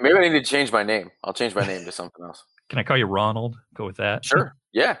need to change my name. I'll change my name to something else. Can I call you Ronald? Go with that. Sure.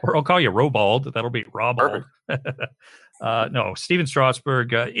 Yeah. Or I'll call you Robald. That'll be Robald. No, Steven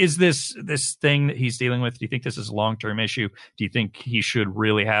Strasburg, is this thing that he's dealing with, do you think this is a long-term issue? Do you think he should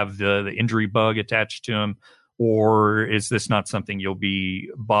really have the injury bug attached to him? Or is this not something you'll be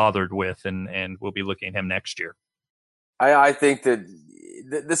bothered with and we'll be looking at him next year? I think that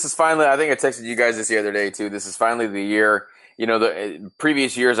this is finally, I think I texted you guys this the other day too. This is finally the year. The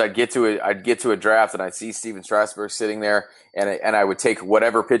previous years I'd get to a draft and I'd see Steven Strasburg sitting there and I would take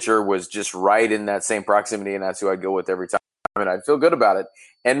whatever pitcher was just right in that same proximity, and that's who I'd go with every time, and I'd feel good about it.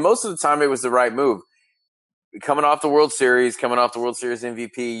 And most of the time it was the right move. coming off the World Series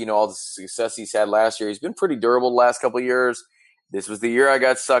MVP, all the success he's had last year. He's been pretty durable the last couple of years. This was the year I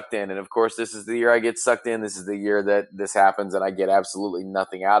got sucked in. And, of course, this is the year I get sucked in. This is the year that this happens, and I get absolutely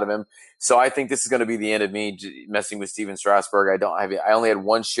nothing out of him. So I think this is going to be the end of me messing with Steven Strasburg. I only had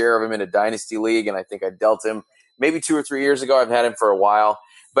one share of him in a dynasty league, and I think I dealt him maybe 2 or 3 years ago. I've had him for a while.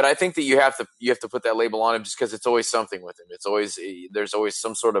 But I think that you have to put that label on him just because it's always something with him. There's always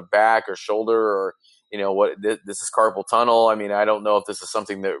some sort of back or shoulder or this is carpal tunnel. I mean, I don't know if this is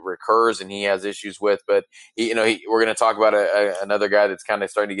something that recurs and he has issues with, but we're going to talk about another guy that's kind of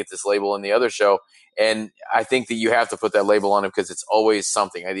starting to get this label in the other show. And I think that you have to put that label on him because it's always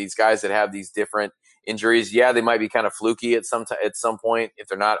something. These guys that have these different injuries, yeah, they might be kind of fluky at some point if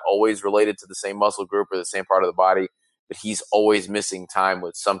they're not always related to the same muscle group or the same part of the body, but he's always missing time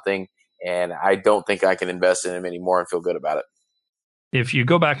with something. And I don't think I can invest in him anymore and feel good about it. If you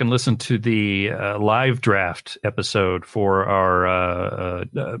go back and listen to the live draft episode for our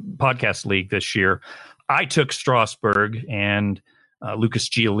podcast league this year, I took Strasburg and Lucas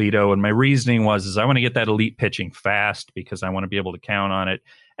Giolito, and my reasoning was I want to get that elite pitching fast because I want to be able to count on it.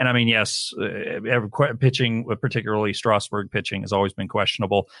 And I mean, yes, pitching, particularly Strasburg pitching, has always been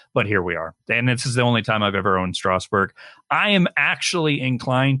questionable, but here we are. And this is the only time I've ever owned Strasburg. I am actually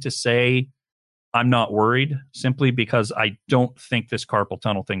inclined to say I'm not worried simply because I don't think this carpal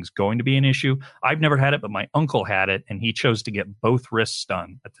tunnel thing is going to be an issue. I've never had it, but my uncle had it, and he chose to get both wrists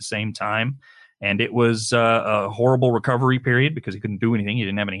done at the same time. And it was a horrible recovery period because he couldn't do anything. He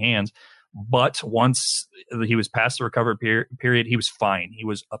didn't have any hands. But once he was past the recovery period, he was fine. He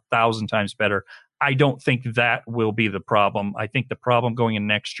was 1,000 times better. I don't think that will be the problem. I think the problem going in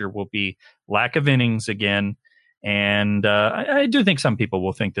next year will be lack of innings again. And I do think some people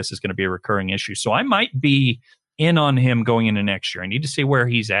will think this is going to be a recurring issue. So I might be in on him going into next year. I need to see where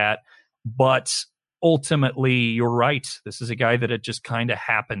he's at. But ultimately, you're right. This is a guy that it just kind of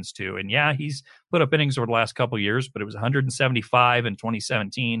happens to. And yeah, he's put up innings over the last couple of years, but it was 175 in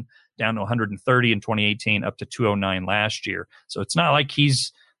 2017, down to 130 in 2018, up to 209 last year. So it's not like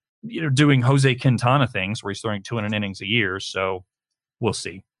he's doing Jose Quintana things where he's throwing 200 innings a year. So we'll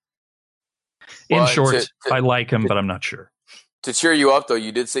see. In short, I like him, but I'm not sure. To cheer you up, though,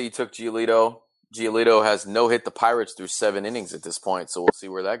 you did say you took Giolito. Giolito has no-hit the Pirates through 7 innings at this point, so we'll see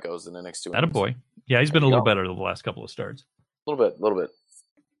where that goes in the next 2 innings. Attaboy. Yeah, he's been a little better the last couple of starts. A little bit.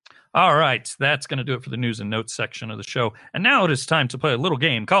 All right, that's going to do it for the news and notes section of the show. And now it is time to play a little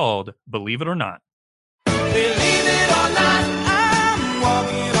game called Believe It or Not. Believe it or not, I'm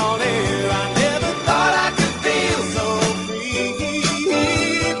walking on air. I never thought I could feel so free.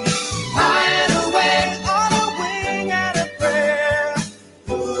 Flying away on a wing and a prayer.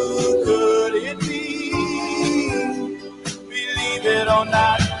 Who could it be? Believe it or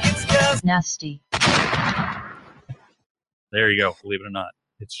not, it's just nasty. There you go. Believe it or not,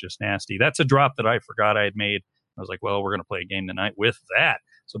 it's just nasty. That's a drop that I forgot I had made. I was like, well, we're going to play a game tonight with that.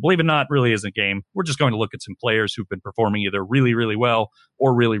 So believe it or not really is a game. We're just going to look at some players who've been performing either really, really well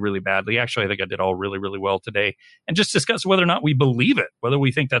or really, really badly. Actually, I think I did all really, really well today. And just discuss whether or not we believe it, whether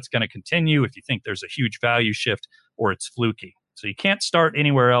we think that's going to continue, if you think there's a huge value shift or it's fluky. So you can't start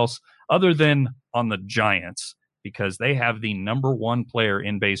anywhere else other than on the Giants because they have the number 1 player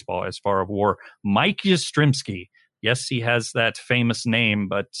in baseball as far as WAR, Mike Yastrzemski. Yes, he has that famous name,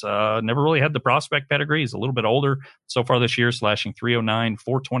 but never really had the prospect pedigree. He's a little bit older so far this year, slashing 309,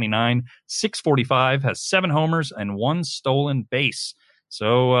 429, 645, has 7 homers and 1 stolen base.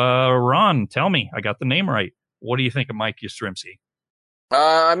 So, Ron, tell me, I got the name right. What do you think of Mike Yastrzemski?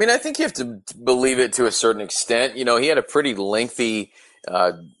 I mean, I think you have to believe it to a certain extent. He had a pretty lengthy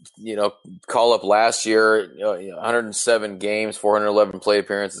call up last year, 107 games, 411 plate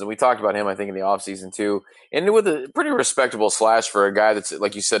appearances. And we talked about him, I think, in the offseason too. And with a pretty respectable slash for a guy that's,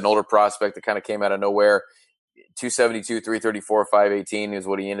 like you said, an older prospect that kind of came out of nowhere. 272, 334, 518 is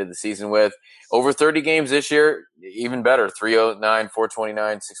what he ended the season with. Over 30 games this year, even better, 309,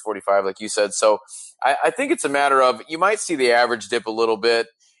 429, 645, like you said. So I think it's a matter of you might see the average dip a little bit.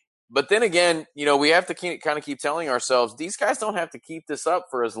 But then again, we have to kind of keep telling ourselves these guys don't have to keep this up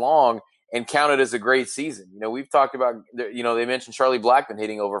for as long and count it as a great season. We've talked about, they mentioned Charlie Blackmon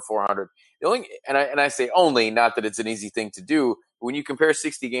hitting over 400. And I say only, not that it's an easy thing to do. But when you compare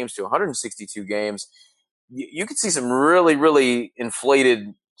 60 games to 162 games, you could see some really, really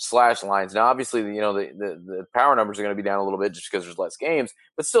inflated slash lines. Now, obviously, the power numbers are going to be down a little bit just because there's less games,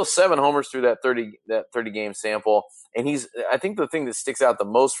 but still 7 homers through that 30 game sample. And I think the thing that sticks out the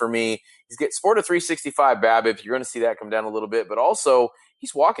most for me, he's sported a 365 BABIP. You're going to see that come down a little bit, but also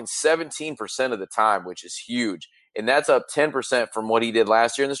he's walking 17% of the time, which is huge. And that's up 10% from what he did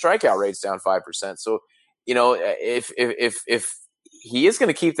last year. And the strikeout rate's down 5%. So if he is going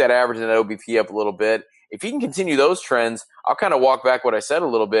to keep that average and that OBP up a little bit, if he can continue those trends, I'll kind of walk back what I said a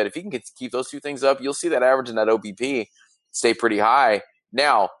little bit. If he can keep those two things up, you'll see that average and that OBP stay pretty high.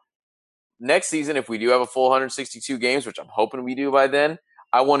 Now, next season, if we do have a full 162 games, which I'm hoping we do by then,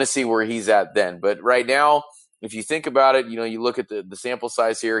 I want to see where he's at then. But right now, if you think about it, you look at the sample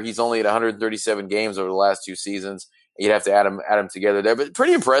size here, he's only at 137 games over the last 2 seasons. You'd have to add them together there. But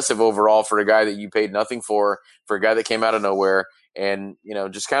pretty impressive overall for a guy that you paid nothing for a guy that came out of nowhere. And,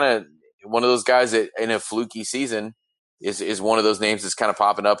 just kind of one of those guys that in a fluky season is one of those names that's kind of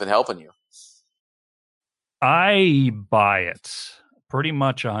popping up and helping you. I buy it pretty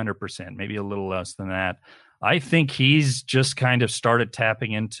much 100%, maybe a little less than that. I think he's just kind of started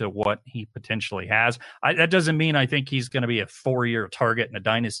tapping into what he potentially has. That doesn't mean I think he's going to be a 4-year target in a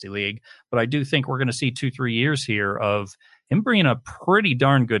dynasty league, but I do think we're going to see 2-3 years here of him being a pretty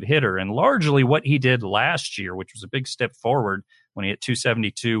darn good hitter. And largely what he did last year, which was a big step forward when he hit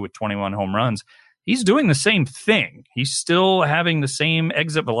 272 with 21 home runs, he's doing the same thing. He's still having the same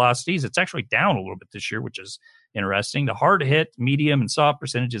exit velocities. It's actually down a little bit this year, which is interesting. The hard hit, medium, and soft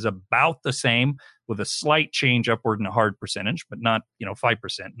percentage is about the same, with a slight change upward in the hard percentage, but not 5%,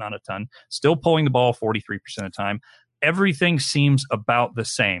 not a ton. Still pulling the ball 43% of the time. Everything seems about the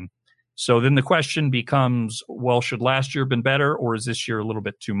same. So then the question becomes, well, should last year have been better, or is this year a little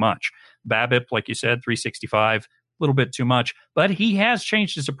bit too much? BABIP, like you said, 365. Little bit too much, but he has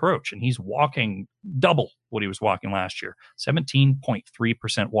changed his approach and he's walking double what he was walking last year,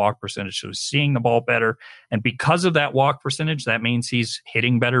 17.3% walk percentage. So he's seeing the ball better. And because of that walk percentage, that means he's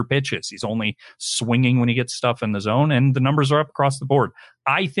hitting better pitches. He's only swinging when he gets stuff in the zone, and the numbers are up across the board.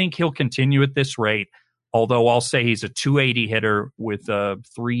 I think he'll continue at this rate, although I'll say he's a 280 hitter with a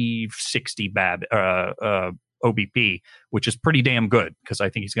 360 OBP, which is pretty damn good because I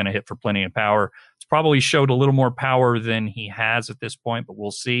think he's going to hit for plenty of power. It's probably showed a little more power than he has at this point, but we'll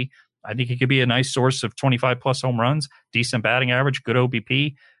see. I think he could be a nice source of 25 plus home runs, decent batting average, good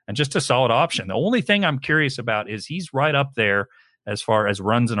OBP, and just a solid option. The only thing I'm curious about is he's right up there as far as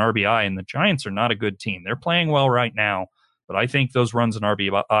runs and RBI, and the Giants are not a good team. They're playing well right now, but I think those runs and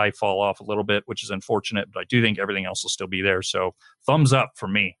RBI fall off a little bit, which is unfortunate, but I do think everything else will still be there. So thumbs up for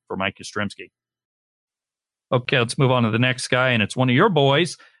me, for Mike Yastrzemski. Okay, let's move on to the next guy, and it's one of your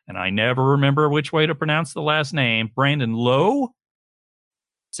boys, and I never remember which way to pronounce the last name. Brandon Lowe?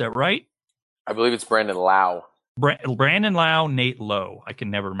 Is that right? I believe it's Brandon Lau. Brandon Lau, Nate Lowe. I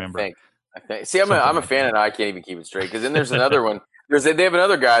can never remember. I think. See, I'm a fan, and I can't even keep it straight, because then there's another one. They have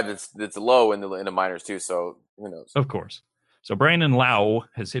another guy that's low in the minors, too, so who knows? Of course. So Brandon Lau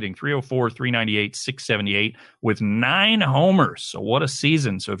is hitting 304, 398, 678 with 9 homers. So what a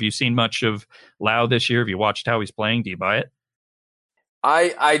season. So have you seen much of Lau this year? Have you watched how he's playing? Do you buy it?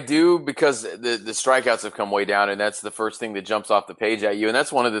 I do, because the strikeouts have come way down, and that's the first thing that jumps off the page at you. And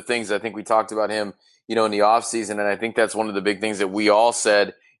that's one of the things I think we talked about him, in the offseason, and I think that's one of the big things that we all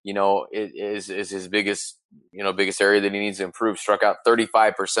said, is his biggest area that he needs to improve. Struck out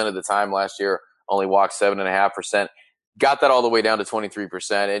 35% of the time last year, only walked 7.5%. Got that all the way down to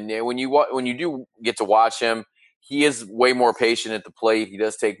 23%. And when you do get to watch him, he is way more patient at the plate. He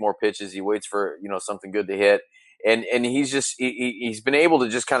does take more pitches. He waits for, something good to hit. And he's been able to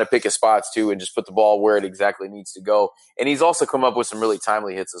just kind of pick his spots too, and just put the ball where it exactly needs to go. And he's also come up with some really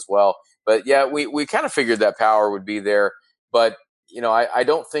timely hits as well. But yeah, we kind of figured that power would be there. But, I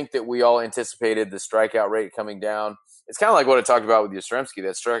don't think that we all anticipated the strikeout rate coming down. It's kind of like what I talked about with Yastrzemski.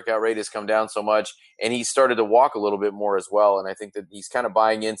 That strikeout rate has come down so much, and he started to walk a little bit more as well. And I think that he's kind of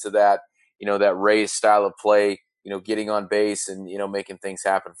buying into that, that Rays style of play, getting on base and, making things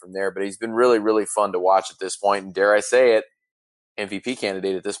happen from there. But he's been really, really fun to watch at this point. And dare I say it, MVP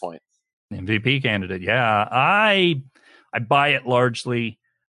candidate at this point. MVP candidate. Yeah, I buy it largely.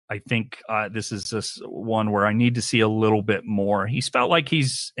 I think this is just one where I need to see a little bit more. He's felt like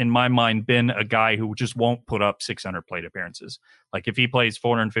he's, in my mind, been a guy who just won't put up 600 plate appearances. Like if he plays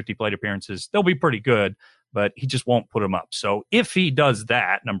 450 plate appearances, they'll be pretty good, but he just won't put them up. So if he does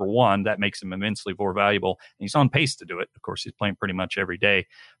that, number one, that makes him immensely more valuable. And he's on pace to do it. Of course, he's playing pretty much every day.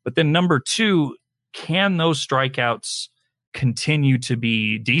 But then number two, can those strikeouts continue to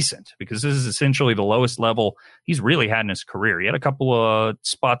be decent? Because this is essentially the lowest level he's really had in his career. He had a couple of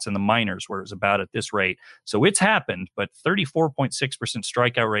spots in the minors where it was about at this rate. So it's happened, but 34.6%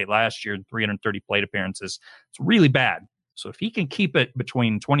 strikeout rate last year and 330 plate appearances. It's really bad. So if he can keep it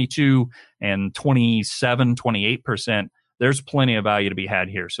between 22 and 27, 28%, there's plenty of value to be had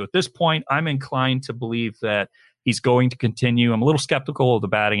here. So at this point, I'm inclined to believe that he's going to continue. I'm a little skeptical of the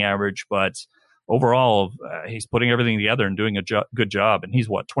batting average, but overall, he's putting everything together and doing a good job. And he's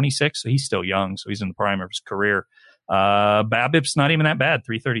 26, so he's still young, so he's in the prime of his career. BABIP's not even that bad,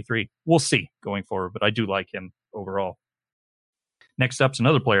 333. We'll see going forward, but I do like him overall. Next up's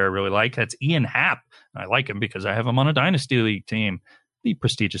another player I really like. That's Ian Happ. I like him because I have him on a Dynasty League team, the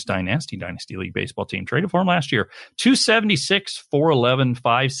prestigious Dynasty League baseball team. Traded for him last year. 276, 411,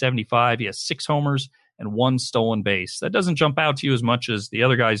 575. He has 6 homers and 1 stolen base. That doesn't jump out to you as much as the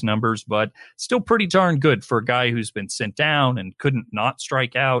other guy's numbers, but still pretty darn good for a guy who's been sent down and couldn't not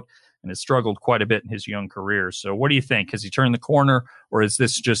strike out and has struggled quite a bit in his young career. So what do you think? Has he turned the corner, or is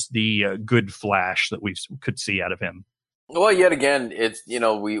this just the good flash that we could see out of him? Well, yet again, it's,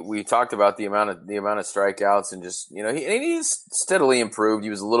 we talked about the amount of strikeouts, and just, he's steadily improved. He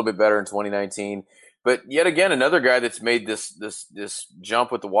was a little bit better in 2019, but yet again, another guy that's made this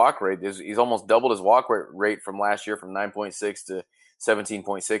jump with the walk rate. He's almost doubled his walk rate from last year, from 9.6 to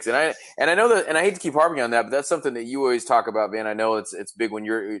 17.6. And I know that, and I hate to keep harping on that, but that's something that you always talk about, man. I know it's big when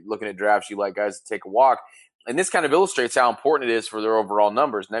you're looking at drafts. You like guys to take a walk, and this kind of illustrates how important it is for their overall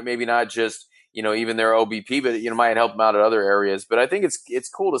numbers. And maybe not just, even their OBP, but might help them out at other areas. But I think it's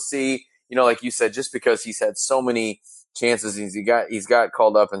cool to see, like you said, just because he's had so many chances, he's got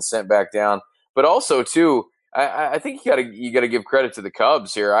called up and sent back down. But also too, I think you gotta give credit to the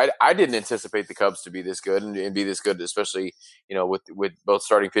Cubs here. I didn't anticipate the Cubs to be this good and be this good, especially with both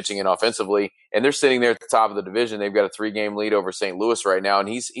starting pitching and offensively. And they're sitting there at the top of the division. They've got a 3-game lead over St. Louis right now, and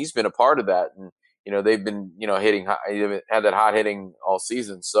he's been a part of that. And they've been hitting, had that hot hitting all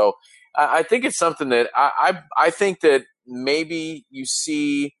season. So I think it's something that I think that maybe you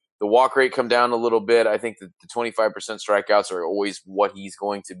see the walk rate come down a little bit. I think that the 25% strikeouts are always what he's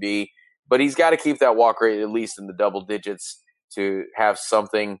going to be. But he's got to keep that walk rate at least in the double digits to have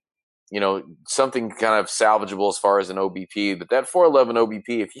something kind of salvageable as far as an OBP. But that 411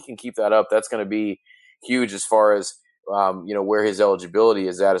 OBP, if he can keep that up, that's going to be huge as far as where his eligibility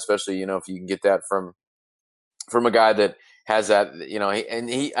is at, especially if you can get that from a guy that has that,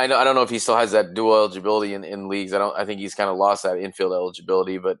 I don't know if he still has that dual eligibility in leagues. I think he's kind of lost that infield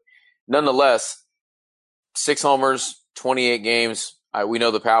eligibility, but nonetheless, 6 homers, 28 games. We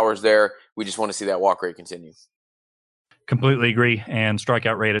know the power's there. We just want to see that walk rate continue. Completely agree. And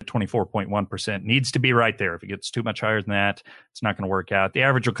strikeout rate at 24.1% needs to be right there. If it gets too much higher than that, it's not going to work out. The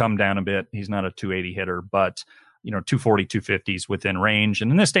average will come down a bit. He's not a 280 hitter, but 240, 250 is within range.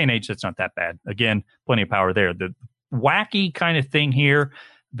 And in this day and age, that's not that bad. Again, plenty of power there. The wacky kind of thing here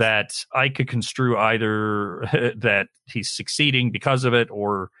that I could construe either that he's succeeding because of it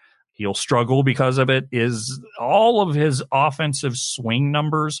or he'll struggle because of it is all of his offensive swing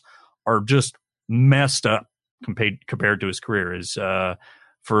numbers are just messed up compared to his career.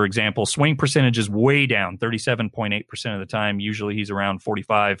 For example, swing percentage is way down, 37.8% of the time. Usually he's around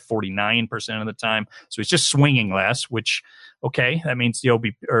 49% of the time. So he's just swinging less, which, okay, that means the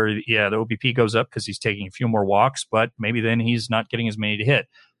OBP goes up because he's taking a few more walks, but maybe then he's not getting as many to hit.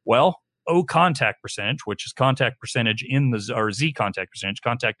 Well, O contact percentage, which is contact percentage Z contact percentage,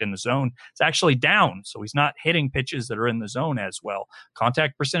 contact in the zone, it's actually down. So he's not hitting pitches that are in the zone as well.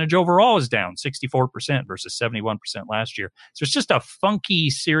 Contact percentage overall is down 64% versus 71% last year. So it's just a funky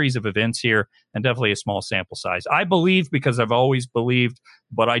series of events here and definitely a small sample size. I believe because I've always believed,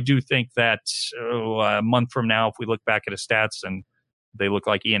 but I do think that a month from now, if we look back at his stats and they look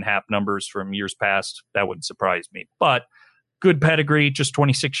like Ian Happ numbers from years past, that wouldn't surprise me. But good pedigree, just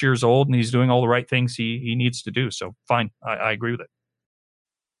 26 years old, and he's doing all the right things he needs to do. So fine, I agree with it.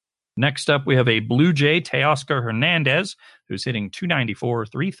 Next up, we have a Blue Jay, Teoscar Hernandez, who's hitting 294,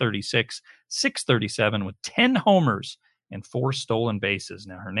 336, 637 with 10 homers and 4 stolen bases.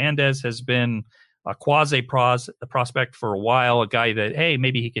 Now, Hernandez has been a prospect for a while, a guy that, hey,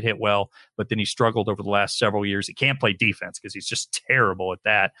 maybe he could hit well, but then he struggled over the last several years. He can't play defense because he's just terrible at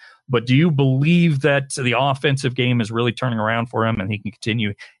that. But do you believe that the offensive game is really turning around for him and he can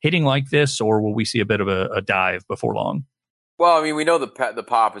continue hitting like this, or will we see a bit of a dive before long? Well, I mean, we know the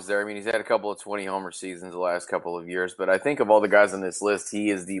pop is there. I mean, he's had a couple of 20-homer seasons the last couple of years, but I think of all the guys on this list, he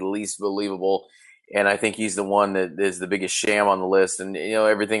is the least believable. And I think he's the one that is the biggest sham on the list. And,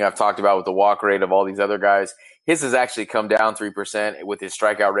 everything I've talked about with the walk rate of all these other guys, his has actually come down 3% with his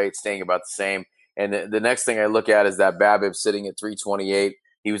strikeout rate staying about the same. And the next thing I look at is that BABIP sitting at 328.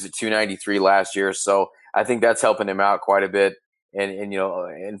 He was at 293 last year. So I think that's helping him out quite a bit and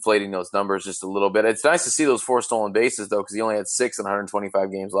inflating those numbers just a little bit. It's nice to see those 4 stolen bases, though, because he only had 6 in 125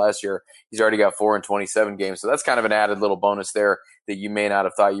 games last year. He's already got 4 in 27 games. So that's kind of an added little bonus there that you may not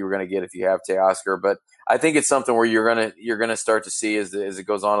have thought you were going to get if you have Teoscar. But I think it's something where you're gonna start to see as it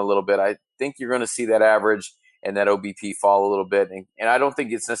goes on a little bit. I think you're going to see that average and that OBP fall a little bit. And I don't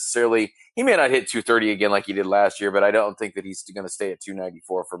think it's necessarily – he may not hit 230 again like he did last year, but I don't think that he's going to stay at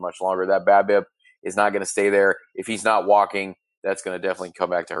 294 for much longer. That BABIP is not going to stay there. If he's not walking, that's going to definitely come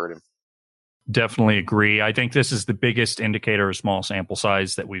back to hurt him. Definitely agree. I think this is the biggest indicator of small sample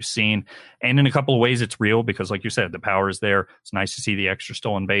size that we've seen. And in a couple of ways, it's real because, like you said, the power is there. It's nice to see the extra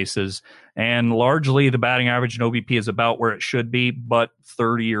stolen bases. And largely, the batting average in OBP is about where it should be, but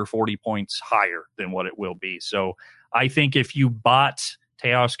 30 or 40 points higher than what it will be. So I think if you bought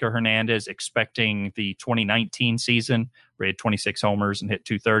Teoscar Hernandez expecting the 2019 season, where he had 26 homers and hit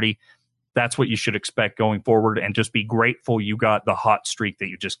 230, that's what you should expect going forward, and just be grateful you got the hot streak that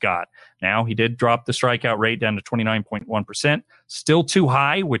you just got. Now, he did drop the strikeout rate down to 29.1%. Still too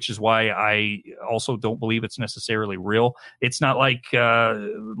high, which is why I also don't believe it's necessarily real. It's not like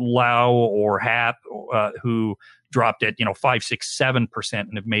Lau or Happ, who dropped at 5, 6, 7%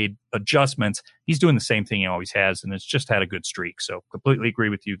 and have made adjustments. He's doing the same thing he always has, and it's just had a good streak. So completely agree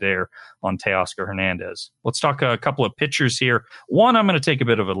with you there on Teoscar Hernandez. Let's talk a couple of pitchers here. One I'm going to take a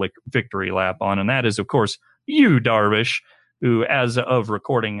bit of a victory lap on, and that is, of course, Yu Darvish, who, as of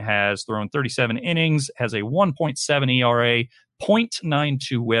recording, has thrown 37 innings, has a 1.7 ERA,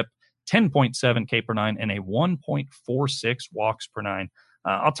 0.92 whip, 10.7 K per nine, and a 1.46 walks per nine.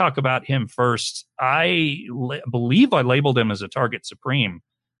 I'll talk about him first. I believe I labeled him as a target supreme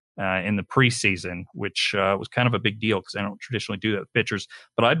in the preseason, which was kind of a big deal because I don't traditionally do that with pitchers.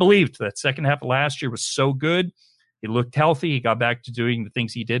 But I believed that second half of last year was so good. He looked healthy. He got back to doing the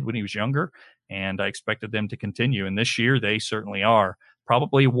things he did when he was younger, and I expected them to continue. And this year, they certainly are.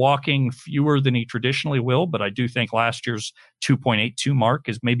 Probably walking fewer than he traditionally will, but I do think last year's 2.82 mark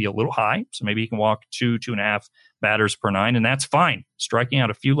is maybe a little high. So maybe he can walk 2.5 batters per nine, and that's fine. Striking out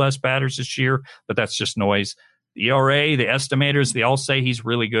a few less batters this year, but that's just noise. The ERA, the estimators, they all say he's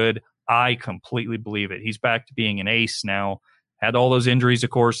really good. I completely believe it. He's back to being an ace now. Had all those injuries, of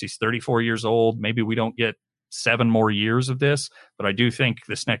course. He's 34 years old. Maybe we don't get 7 more years of this, but I do think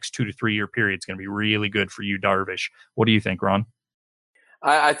this next 2 to 3 year period is going to be really good for you, Darvish. What do you think, Ron?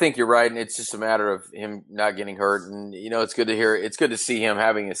 I think you're right, and it's just a matter of him not getting hurt. And, it's good to hear. It's good to see him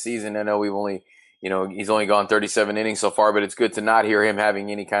having a season. I know he's only gone 37 innings so far, but it's good to not hear him having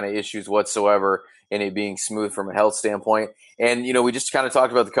any kind of issues whatsoever and it being smooth from a health standpoint. And, we just kind of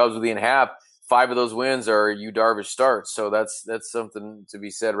talked about the Cubs with Ian Happ. 5 of those wins are Yu Darvish starts. So that's something to be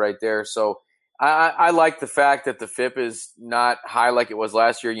said right there. So I like the fact that the FIP is not high like it was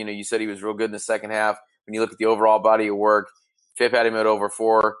last year. You said he was real good in the second half. When you look at the overall body of work, FIP had him at over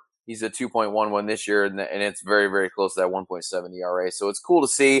 4. He's at 2.11 this year, and it's very, very close to that 1.7 ERA. So it's cool to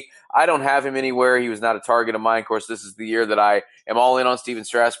see. I don't have him anywhere. He was not a target of mine. Of course, this is the year that I am all in on Steven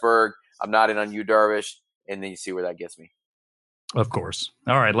Strasburg. I'm not in on Yu Darvish, and then you see where that gets me. Of course.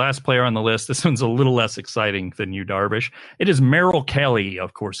 All right, last player on the list. This one's a little less exciting than Yu Darvish. It is Merrill Kelly,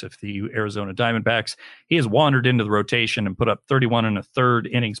 of course, of the Arizona Diamondbacks. He has wandered into the rotation and put up 31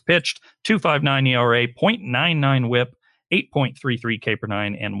 1/3 innings pitched, 2.59 ERA, 0.99 whip, 8.33 K per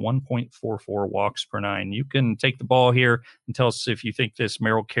nine, and 1.44 walks per nine. You can take the ball here and tell us if you think this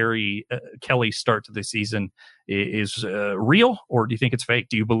Merrill Kelly start to the season is real, or do you think it's fake?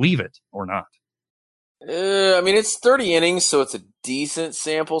 Do you believe it or not? It's 30 innings, so it's a decent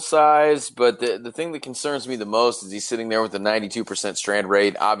sample size. But the thing that concerns me the most is he's sitting there with a 92% strand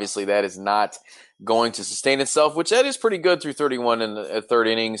rate. Obviously, that is not going to sustain itself, which that is pretty good through 31 and a third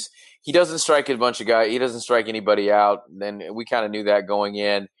innings. He doesn't strike a bunch of guys. He doesn't strike anybody out. Then we kind of knew that going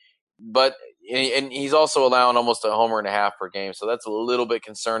in. But and he's also allowing almost a homer and a half per game, so that's a little bit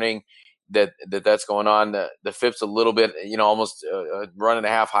concerning that's going on. The FIP's a little bit, almost a run and a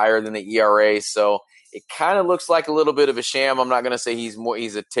half higher than the ERA, so it kind of looks like a little bit of a sham. I'm not going to say he's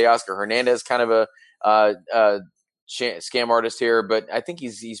a Teoscar Hernandez kind of a scam artist here, but I think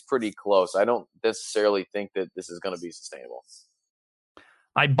he's pretty close. I don't necessarily think that this is going to be sustainable.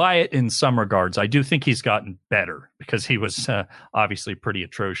 I buy it in some regards. I do think he's gotten better because he was obviously pretty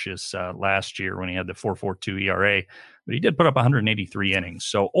atrocious last year when he had the 4.42 ERA, but he did put up 183 innings.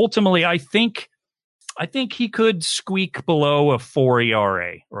 So ultimately, I think he could squeak below a 4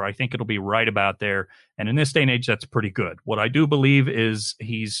 ERA, or I think it'll be right about there. And in this day and age, that's pretty good. What I do believe is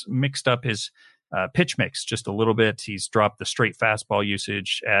he's mixed up his pitch mix just a little bit. He's dropped the straight fastball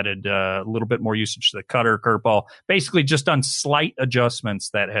usage, added a little bit more usage to the cutter, curveball, basically just done slight adjustments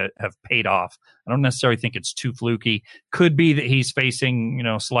that have paid off. I don't necessarily think it's too fluky. Could be that he's facing,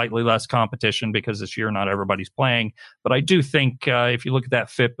 slightly less competition because this year not everybody's playing. But I do think if you look at that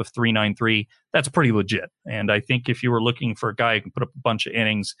FIP of 3.93, that's pretty legit. And I think if you were looking for a guy who can put up a bunch of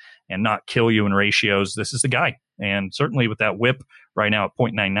innings and not kill you in ratios, this is the guy. And certainly with that whip right now at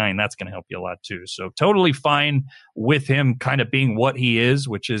 0.99, that's going to help you a lot too. So totally fine with him kind of being what he is,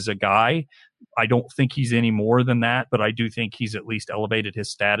 which is a guy. I don't think he's any more than that, but I do think he's at least elevated his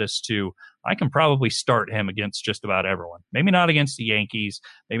status to, I can probably start him against just about everyone. Maybe not against the Yankees,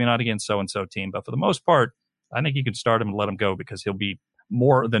 maybe not against so-and-so team, but for the most part, I think you can start him and let him go because he'll be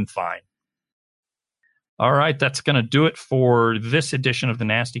more than fine. All right, that's going to do it for this edition of the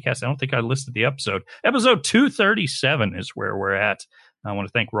Nasty Cast. I don't think I listed the episode. Episode 237 is where we're at. I want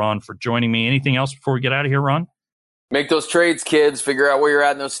to thank Ron for joining me. Anything else before we get out of here, Ron? Make those trades, kids. Figure out where you're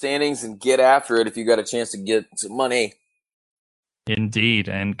at in those standings and get after it if you got a chance to get some money. Indeed,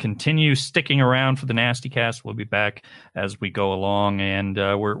 and continue sticking around for the Nasty Cast. We'll be back as we go along, and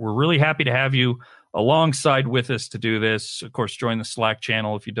we're really happy to have you alongside with us to do this. Of course, join the Slack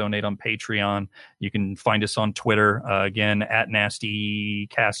channel if you donate on Patreon. You can find us on Twitter, again, at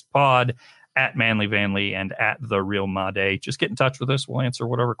NastyCastPod, at Manly Vanley, and at The Real Made. Just get in touch with us. We'll answer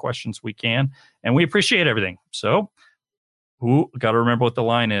whatever questions we can, and we appreciate everything. So, got to remember what the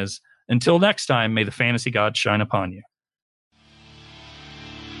line is. Until next time, may the fantasy gods shine upon you.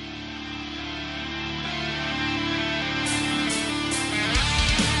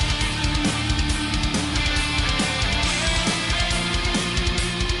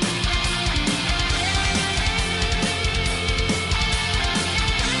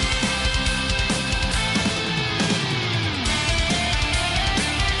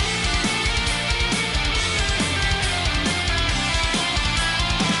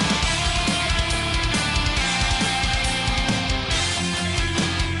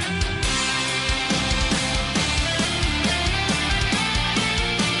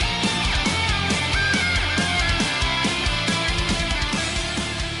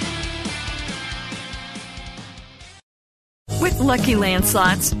 With Lucky Land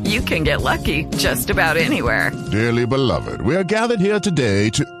Slots, you can get lucky just about anywhere. Dearly beloved, we are gathered here today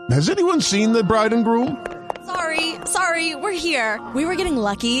to... Has anyone seen the bride and groom? Sorry, we're here. We were getting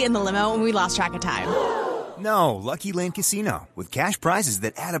lucky in the limo and we lost track of time. No, Lucky Land Casino, with cash prizes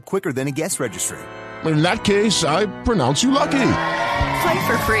that add up quicker than a guest registry. In that case, I pronounce you lucky. Play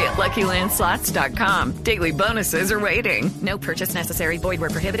for free at LuckyLandSlots.com. Daily bonuses are waiting. No purchase necessary. Void where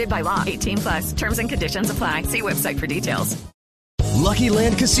prohibited by law. 18+. Terms and conditions apply. See website for details. Lucky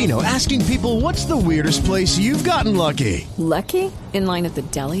Land Casino, asking people, what's the weirdest place you've gotten lucky? Lucky? In line at the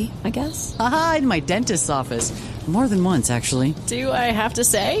deli, I guess? Aha, in my dentist's office. More than once, actually. Do I have to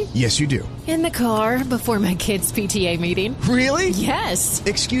say? Yes, you do. In the car before my kids' PTA meeting. Really? Yes.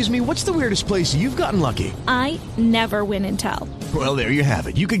 Excuse me, what's the weirdest place you've gotten lucky? I never win and tell. Well, there you have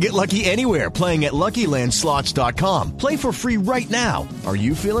it. You can get lucky anywhere, playing at LuckyLandSlots.com. Play for free right now. Are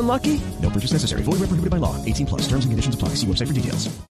you feeling lucky? No purchase necessary. Void where prohibited by law. 18+. Terms and conditions apply. See website for details.